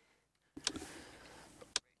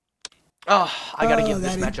 Oh, I gotta Oh, give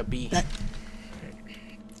this that match is- a B. that-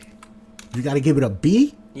 You gotta give it a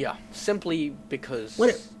B? Yeah, simply because.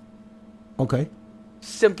 What? Okay.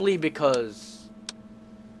 Simply because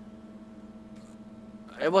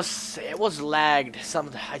it was lagged.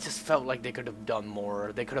 I just felt like they could have done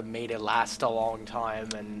more. They could have made it last a long time,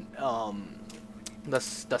 and the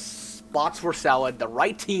spots were solid. The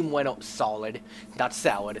right team went out solid, not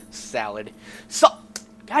salad, salad. So,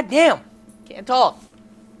 goddamn, can't talk.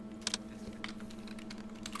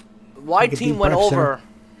 White Take a team deep went breath, sir. over,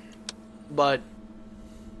 but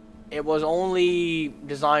it was only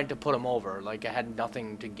designed to put them over. Like, it had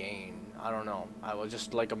nothing to gain. I don't know. I was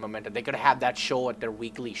just like a momentum. They could have had that show at their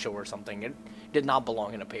weekly show or something. It did not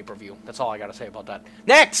belong in a pay-per-view. That's all I gotta say about that.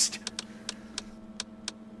 Next!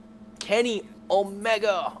 Kenny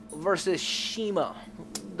Omega versus Shima,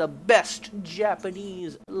 the best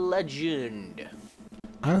Japanese legend.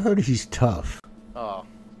 I heard he's tough. Oh,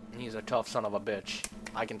 he's a tough son of a bitch.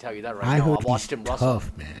 I can tell you that right I now. heard I watched he's him wrestle.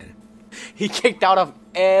 tough, man. He kicked out of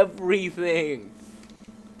everything.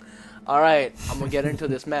 Alright, I'm gonna get into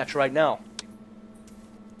this match right now.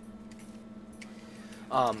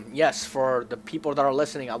 Yes, for the people that are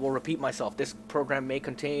listening, I will repeat myself. This program may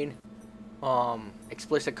contain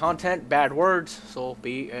explicit content, bad words, so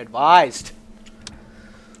be advised.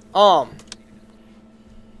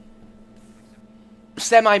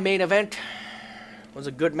 Semi-main event was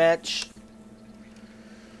a good match.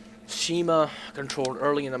 Shima controlled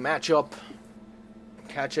early in the matchup,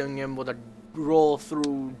 catching him with a roll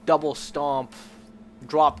through double stomp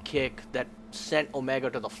drop kick that sent Omega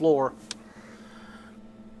to the floor.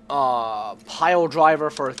 Pile driver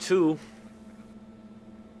for a 2.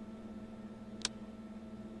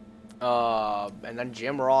 And then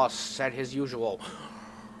Jim Ross said his usual,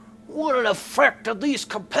 "What an effect that these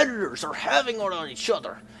competitors are having on each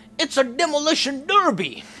other. It's a demolition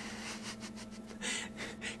derby."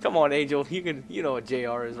 Come on, Angel. You know what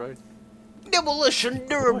JR is, right? Demolition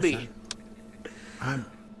derby.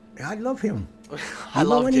 I love him. I Even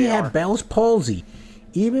love when JR. he had Bell's palsy.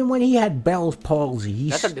 Even when he had Bell's palsy, he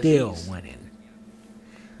That's a still disease. went in.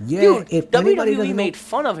 Yeah, Dude, if anybody WWE doesn't made know,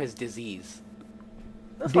 fun of his disease.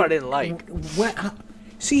 That's what I didn't like.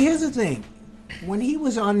 See, here's the thing. When he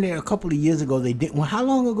was on there a couple of years ago, they did. Well, how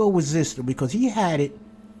long ago was this? Because he had it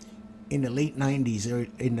in the late '90s, or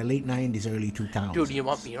in the late '90s, early 2000s. Dude, you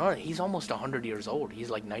know, he's almost 100 years old. He's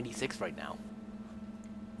like 96 right now.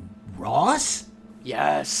 Ross?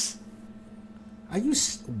 Yes. Are you?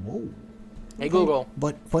 Whoa. Hey, Google.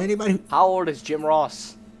 But for anybody, How old is Jim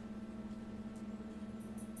Ross?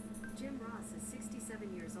 Jim Ross is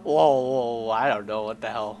 67 years old. Whoa, I don't know. What the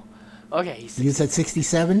hell? Okay, he's you said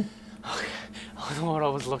 67. I don't know what I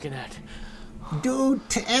was looking at. Dude,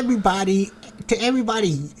 to everybody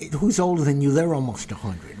who's older than you, they're almost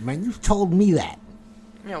 100. Man, you've told me that.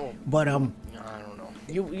 Yeah, well, But I don't know.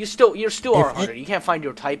 You're still If are it- 100. You can't find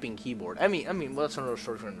your typing keyboard. I mean, well, that's another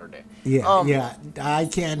story for another day. yeah, I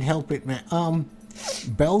can't help it, man.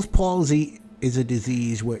 Bell's palsy is a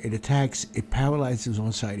disease where it paralyzes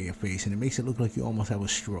one side of your face, and it makes it look like you almost have a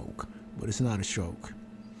stroke, but it's not a stroke,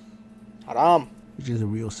 Haram. which is a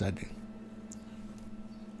real sad thing.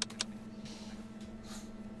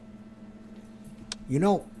 You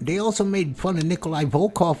know, they also made fun of Nikolai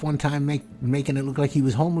Volkov one time, making it look like he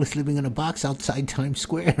was homeless living in a box outside Times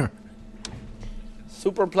Square.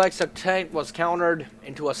 Superplex attempt was countered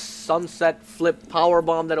into a sunset flip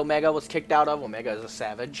powerbomb that Omega was kicked out of. Omega is a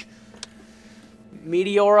savage.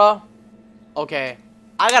 Meteora. Okay,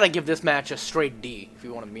 I gotta give this match a straight D, if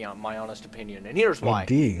you want to be on my honest opinion. And here's why.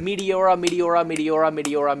 D. Meteora, Meteora, Meteora,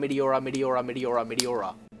 Meteora, Meteora, Meteora, Meteora,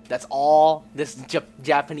 Meteora. That's all this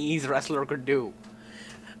Japanese wrestler could do.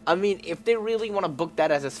 I mean, if they really want to book that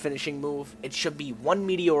as his finishing move, it should be one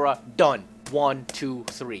Meteora, done. 1, 2,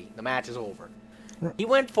 3. The match is over. He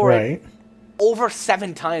went for it over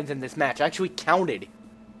 7 times in this match. I actually counted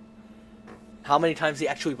how many times he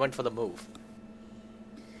actually went for the move.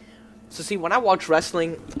 So see, when I watch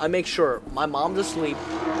wrestling, I make sure my mom's asleep,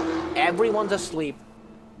 everyone's asleep.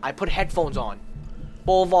 I put headphones on,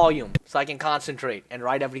 full volume, so I can concentrate and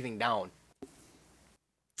write everything down.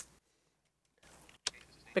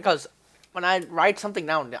 Because when I write something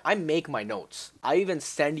down, I make my notes. I even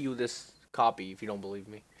send you this copy if you don't believe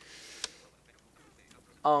me.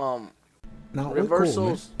 Now, we're cool, man.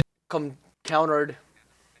 Reversals countered.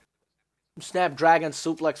 Snapdragon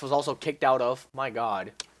suplex was also kicked out of. My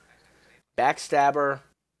God. Backstabber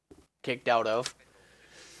kicked out of.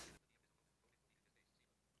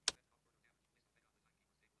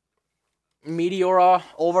 Meteora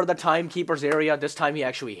over the timekeeper's area. This time he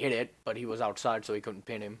actually hit it, but he was outside, so he couldn't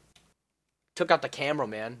pin him. Took out the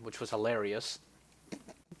cameraman, which was hilarious.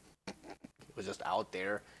 He was just out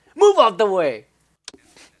there. Move out the way!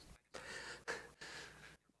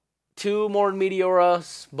 2 more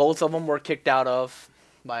Meteoras. Both of them were kicked out of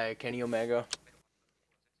by Kenny Omega.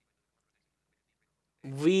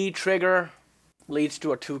 V-trigger leads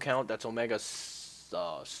to a 2 count. That's Omega's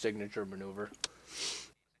signature maneuver.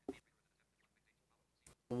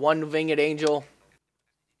 1 Winged Angel.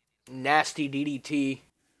 Nasty DDT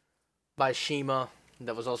by Shima.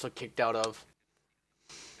 That was also kicked out of.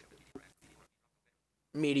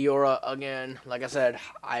 Meteora again. Like I said,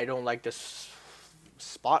 I don't like this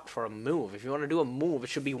spot for a move. If you want to do a move, it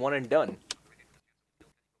should be one and done.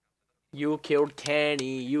 You killed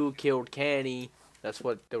Kenny. You killed Kenny. That's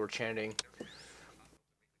what they were chanting.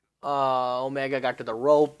 Omega got to the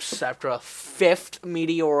ropes after a 5th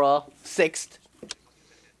Meteora. 6th.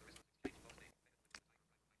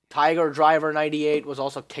 Tiger Driver 98 was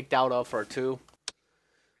also kicked out of for a 2.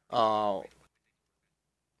 1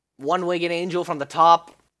 Winged Angel from the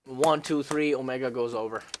top. 1, 2, 3. Omega goes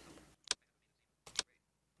over.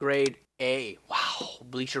 Grade A. Wow.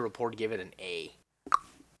 Bleacher Report gave it an A.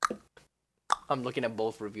 I'm looking at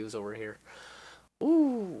both reviews over here.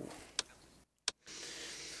 Ooh. It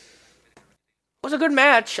was a good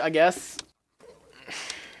match, I guess.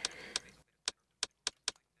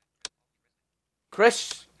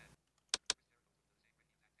 Chris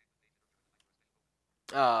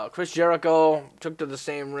Jericho took to the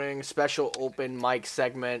same ring, special open mic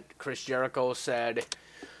segment. Chris Jericho said,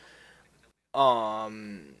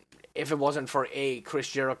 if it wasn't for Chris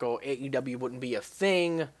Jericho, AEW wouldn't be a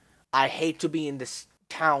thing. I hate to be in this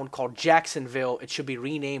town called Jacksonville. It should be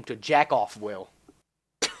renamed to Jackoffville.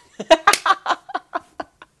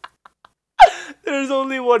 There's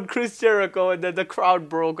only one Chris Jericho, and then the crowd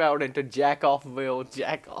broke out into Jackoffville,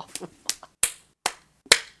 Jackoff.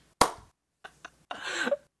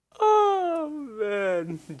 Oh,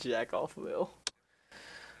 man. Jackoffville.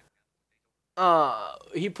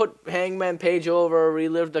 He put Hangman Page over,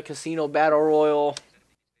 relived the Casino Battle Royal.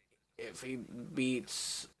 If he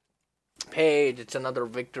beats Page, it's another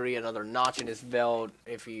victory, another notch in his belt.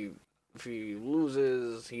 If he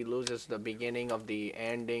loses, he loses the beginning of the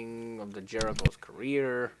ending of the Jericho's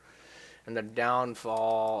career and the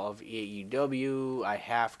downfall of AEW. I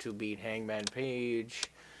have to beat Hangman Page.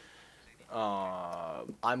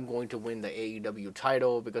 I'm going to win the AEW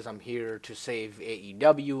title because I'm here to save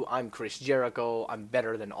AEW. I'm Chris Jericho. I'm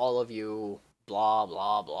better than all of you. Blah,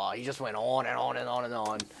 blah, blah. He just went on and on and on and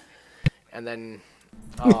on. And then,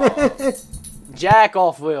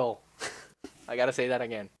 Jackoffville. I gotta say that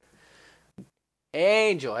again.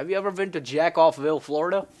 Angel, have you ever been to Jackoffville,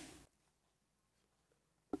 Florida?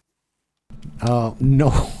 No.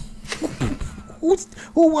 Who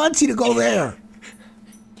wants you to go there?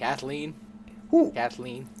 Kathleen. Who?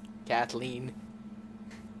 Kathleen. Kathleen?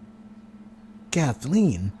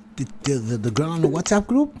 The girl in the WhatsApp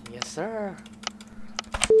group? Yes, sir.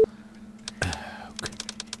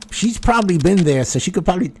 She's probably been there, so she could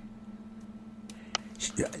probably...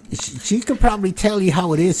 She could probably tell you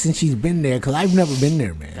how it is since she's been there, because I've never been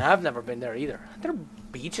there, man. I've never been there either. Their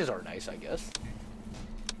beaches are nice, I guess.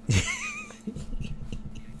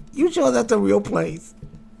 You sure that's a real place?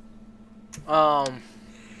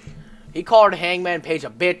 He called Hangman Page a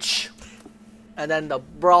bitch. And then the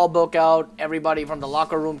brawl broke out. Everybody from the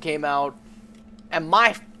locker room came out. And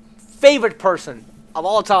my favorite person of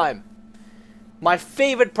all time, my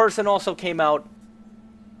favorite person also came out.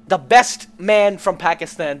 The best man from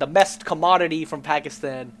Pakistan, the best commodity from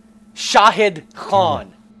Pakistan, Shahid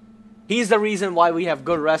Khan. He's the reason why we have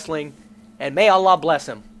good wrestling. And may Allah bless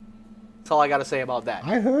him. That's all I gotta say about that.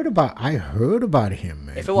 I heard about him,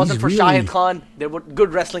 man. If it wasn't for Shahid Khan,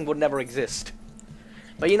 good wrestling would never exist.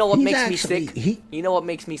 But you know what makes me sick? You know what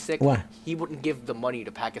makes me sick? What? He wouldn't give the money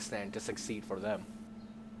to Pakistan to succeed for them.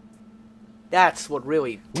 That's what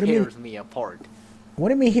really tears me apart. What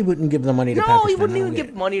do you mean he wouldn't give the money to Pakistan? No, he wouldn't even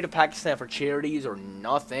give money to Pakistan for charities or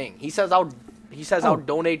nothing. He says I'll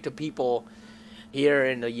donate to people here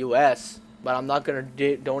in the U.S., but I'm not gonna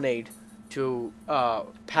donate to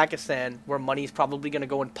Pakistan, where money's probably going to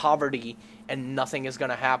go in poverty and nothing is going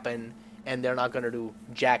to happen and they're not going to do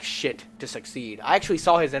jack shit to succeed. I actually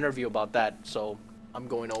saw his interview about that, so I'm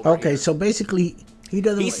going over Okay, here. so basically he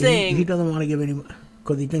doesn't he doesn't want to give any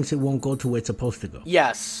because he thinks it won't go to where it's supposed to go.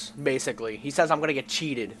 Yes, basically. He says I'm going to get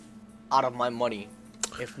cheated out of my money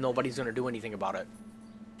if nobody's going to do anything about it.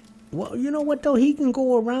 Well, you know what, though? He can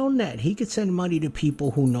go around that. He could send money to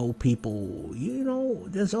people who know people. You know,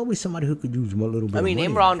 there's always somebody who could use a little bit I mean, of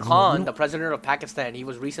money. Imran Khan, the president of Pakistan, he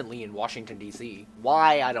was recently in Washington, D.C.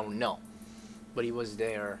 Why, I don't know. But he was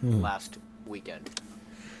there last weekend.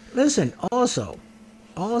 Listen, also,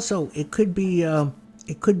 it could be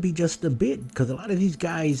just a bit, because a lot of these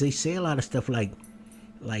guys, they say a lot of stuff like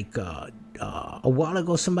a while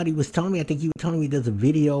ago, somebody was telling me, I think you were telling me there's a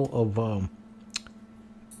video of,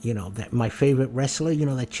 you know, that my favorite wrestler, you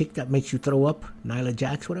know, that chick that makes you throw up, Nyla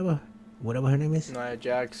Jax, whatever her name is. Nia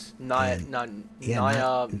Jax. Nia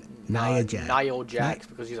Jax. Nia Jax,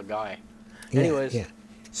 because he's a guy. Yeah, Anyways. yeah.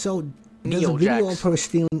 So there's Neo a video Jax. of her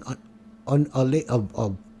stealing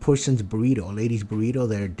a person's burrito, a lady's burrito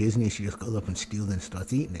there at Disney. She just goes up and steals it and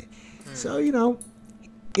starts eating it. So, you know,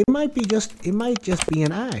 it might just be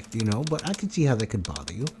an act, you know, but I can see how that could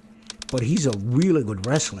bother you. But he's a really good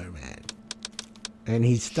wrestler, man. And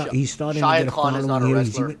he's starting to Shahid get a Khan is following not a here.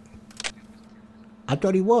 wrestler. I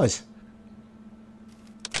thought he was.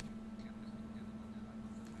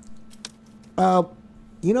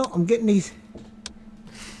 You know, I'm getting these.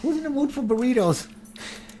 Who's in the mood for burritos?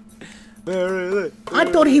 I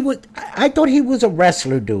thought he was a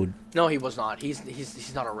wrestler, dude. No, he was not.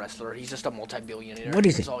 He's not a wrestler. He's just a multi-billionaire. What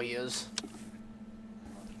is he? That's all he is.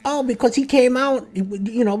 Oh, because he came out,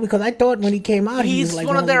 you know, because I thought when he came out, he was like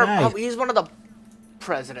one of the guys. He's one of the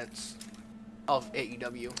presidents of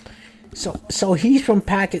AEW. So he's from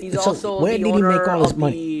Pakistan. He's also where the did he owner make all his of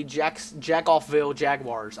money? the Jacksonville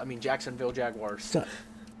Jaguars.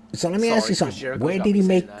 So let me ask you Sorry, Chris something. Jericho's Where got did me he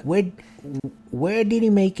saying make that. where did he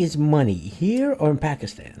make his money? Here or in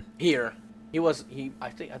Pakistan? Here, I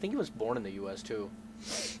think he was born in the U.S. too,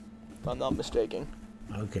 if I'm not mistaken.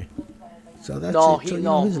 Okay. So that's No, it. So,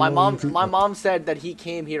 he's my loyal mom to- my mom said that he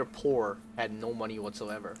came here poor, had no money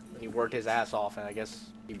whatsoever, and he worked his ass off, and I guess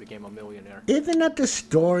he became a millionaire. Isn't that the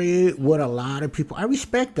story with a lot of people? I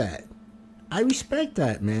respect that. I respect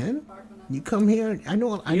that, man. You come here. I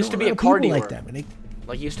know. I He used know to a be lot a of car people dealer. like that, man.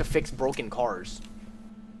 Like he used to fix broken cars.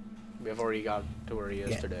 Before he got to where he is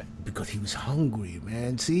Yeah, today. because he was hungry,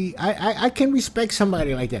 man. See, I can respect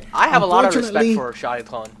somebody like that. I have a lot of respect Unfortunately, for Shahid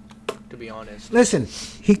Khan, to be honest. Listen,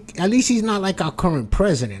 he at least he's not like our current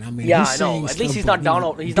president. I mean, Yeah, he's I know. saying At least stuff, he's not but, you know,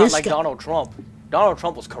 Donald. He's not this like guy- Donald Trump. Donald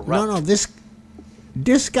Trump was corrupt. No,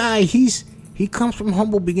 this guy, he comes from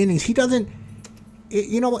humble beginnings. He doesn't.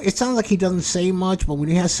 You know, it sounds like he doesn't say much, but when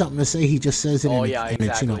he has something to say, he just says it. Oh, and yeah, and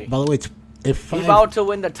it's, exactly. by the way, it's He's about to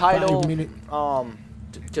win the title. 5 minute-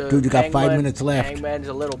 Dude, you got 5 minutes left. Hangman's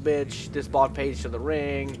a little bitch. This brought Paige to the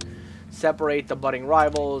ring. Separate the budding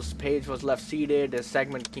rivals. Paige was left seated. The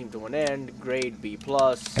segment came to an end. Grade B+.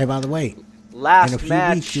 Hey, by the way, Last in a few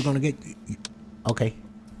match. weeks you're gonna get. Okay.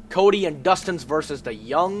 Cody and Dustin's versus the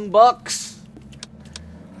Young Bucks.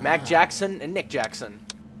 Mac Jackson and Nick Jackson.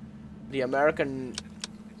 The American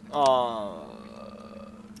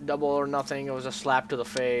Double or Nothing. It was a slap to the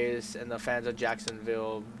face, and the fans of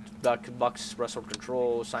Jacksonville Bucks wrestled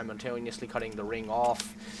control, simultaneously cutting the ring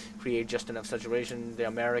off, create just enough saturation. The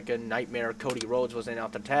American Nightmare Cody Rhodes was in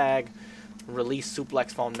out the tag. Release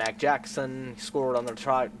suplex found Mac Jackson. Scored on the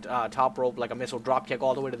top rope like a missile dropkick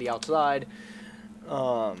all the way to the outside.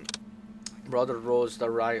 Brother Rose the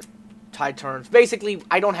right tie turns. Basically,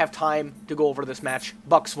 I don't have time to go over this match.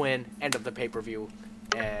 Bucks win. End of the pay-per-view.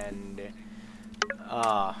 And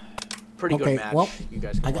pretty good match. Well, you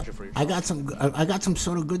guys can watch it for yourself. I got some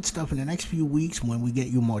sort of good stuff in the next few weeks when we get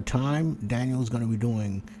you more time. Daniel's gonna be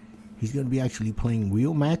doing. He's gonna be actually playing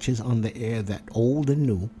real matches on the air, that old and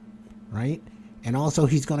new, right? And also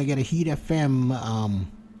he's gonna get a Heat FM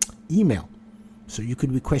email, so you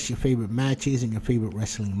could request your favorite matches and your favorite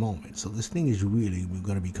wrestling moments. So this thing is really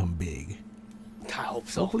gonna become big. I hope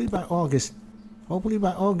so. Hopefully by August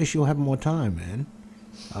you'll have more time, man.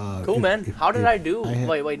 Cool, man. How did I do? I had-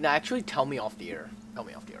 Wait. No, actually, tell me off the air.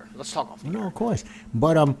 Let's talk off the No, air. of course.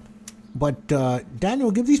 But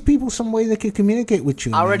Daniel, give these people some way they can communicate with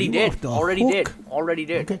you. I already You did. off the Already hook. did. Already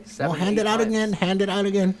did. Okay. 7, Well, hand 8 it out times. again. Hand it out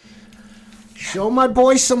again. Show my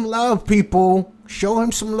boy some love, people. Show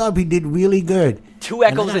him some love. He did really good.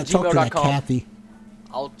 2echoes And I gotta at talk to that gmail.com. Kathy.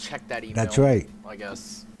 I'll check that email. That's right. I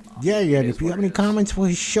guess. Yeah. It is If you what have it any is. comments for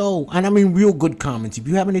his show, and I mean real good comments, if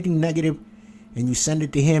you have anything negative and you send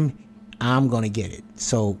it to him, I'm gonna get it.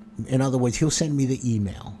 So, in other words, he'll send me the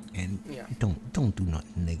email. And Yeah. don't do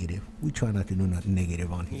nothing negative. We try not to do nothing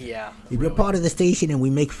negative on here. Yeah. If you're really. part of the station and we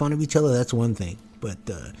make fun of each other, that's one thing. But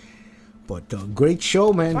great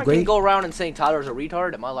show, man. If I can Great. go around and saying Tyler's a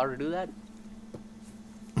retard, am I allowed to do that?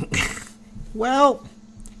 Well,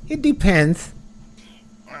 it depends.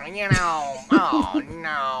 You know, oh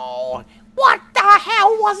no. What the hell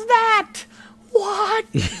was that? What?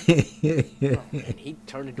 And he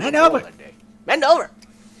turned into Bend a girl over. that day. Bend over.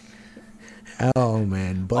 Oh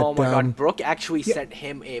man, but Oh my god, Brooke actually sent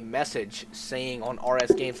him a message saying on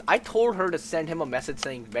RS Games. I told her to send him a message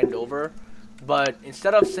saying bend over, but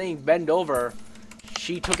instead of saying bend over,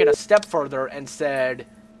 she took it a step further and said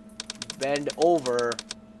bend over.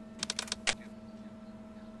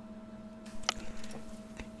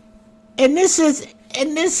 and this is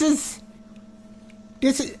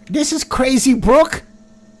crazy, Brooke.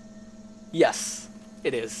 Yes,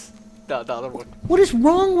 it is. The other one. What is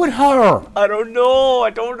wrong with her? I don't know.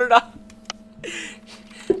 I told her not.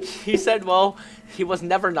 He said, well, he was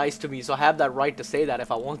never nice to me, so I have that right to say that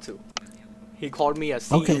if I want to. He called me a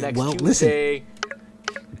see Okay, you next well, listen. Tuesday.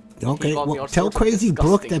 Okay, called me well, all tell sorts of Crazy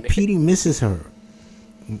Brooke disgusting that Petey misses her.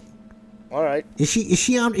 All right. Is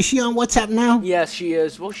she on WhatsApp now? Yes, she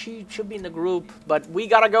is. Well, she should be in the group, but we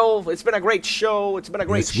gotta go. It's been a great show. It's been a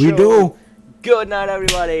great Yes, show. we do. Good night,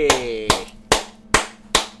 everybody.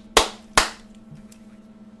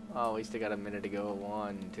 Oh, we still got a minute to go.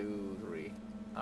 1, 2, 3.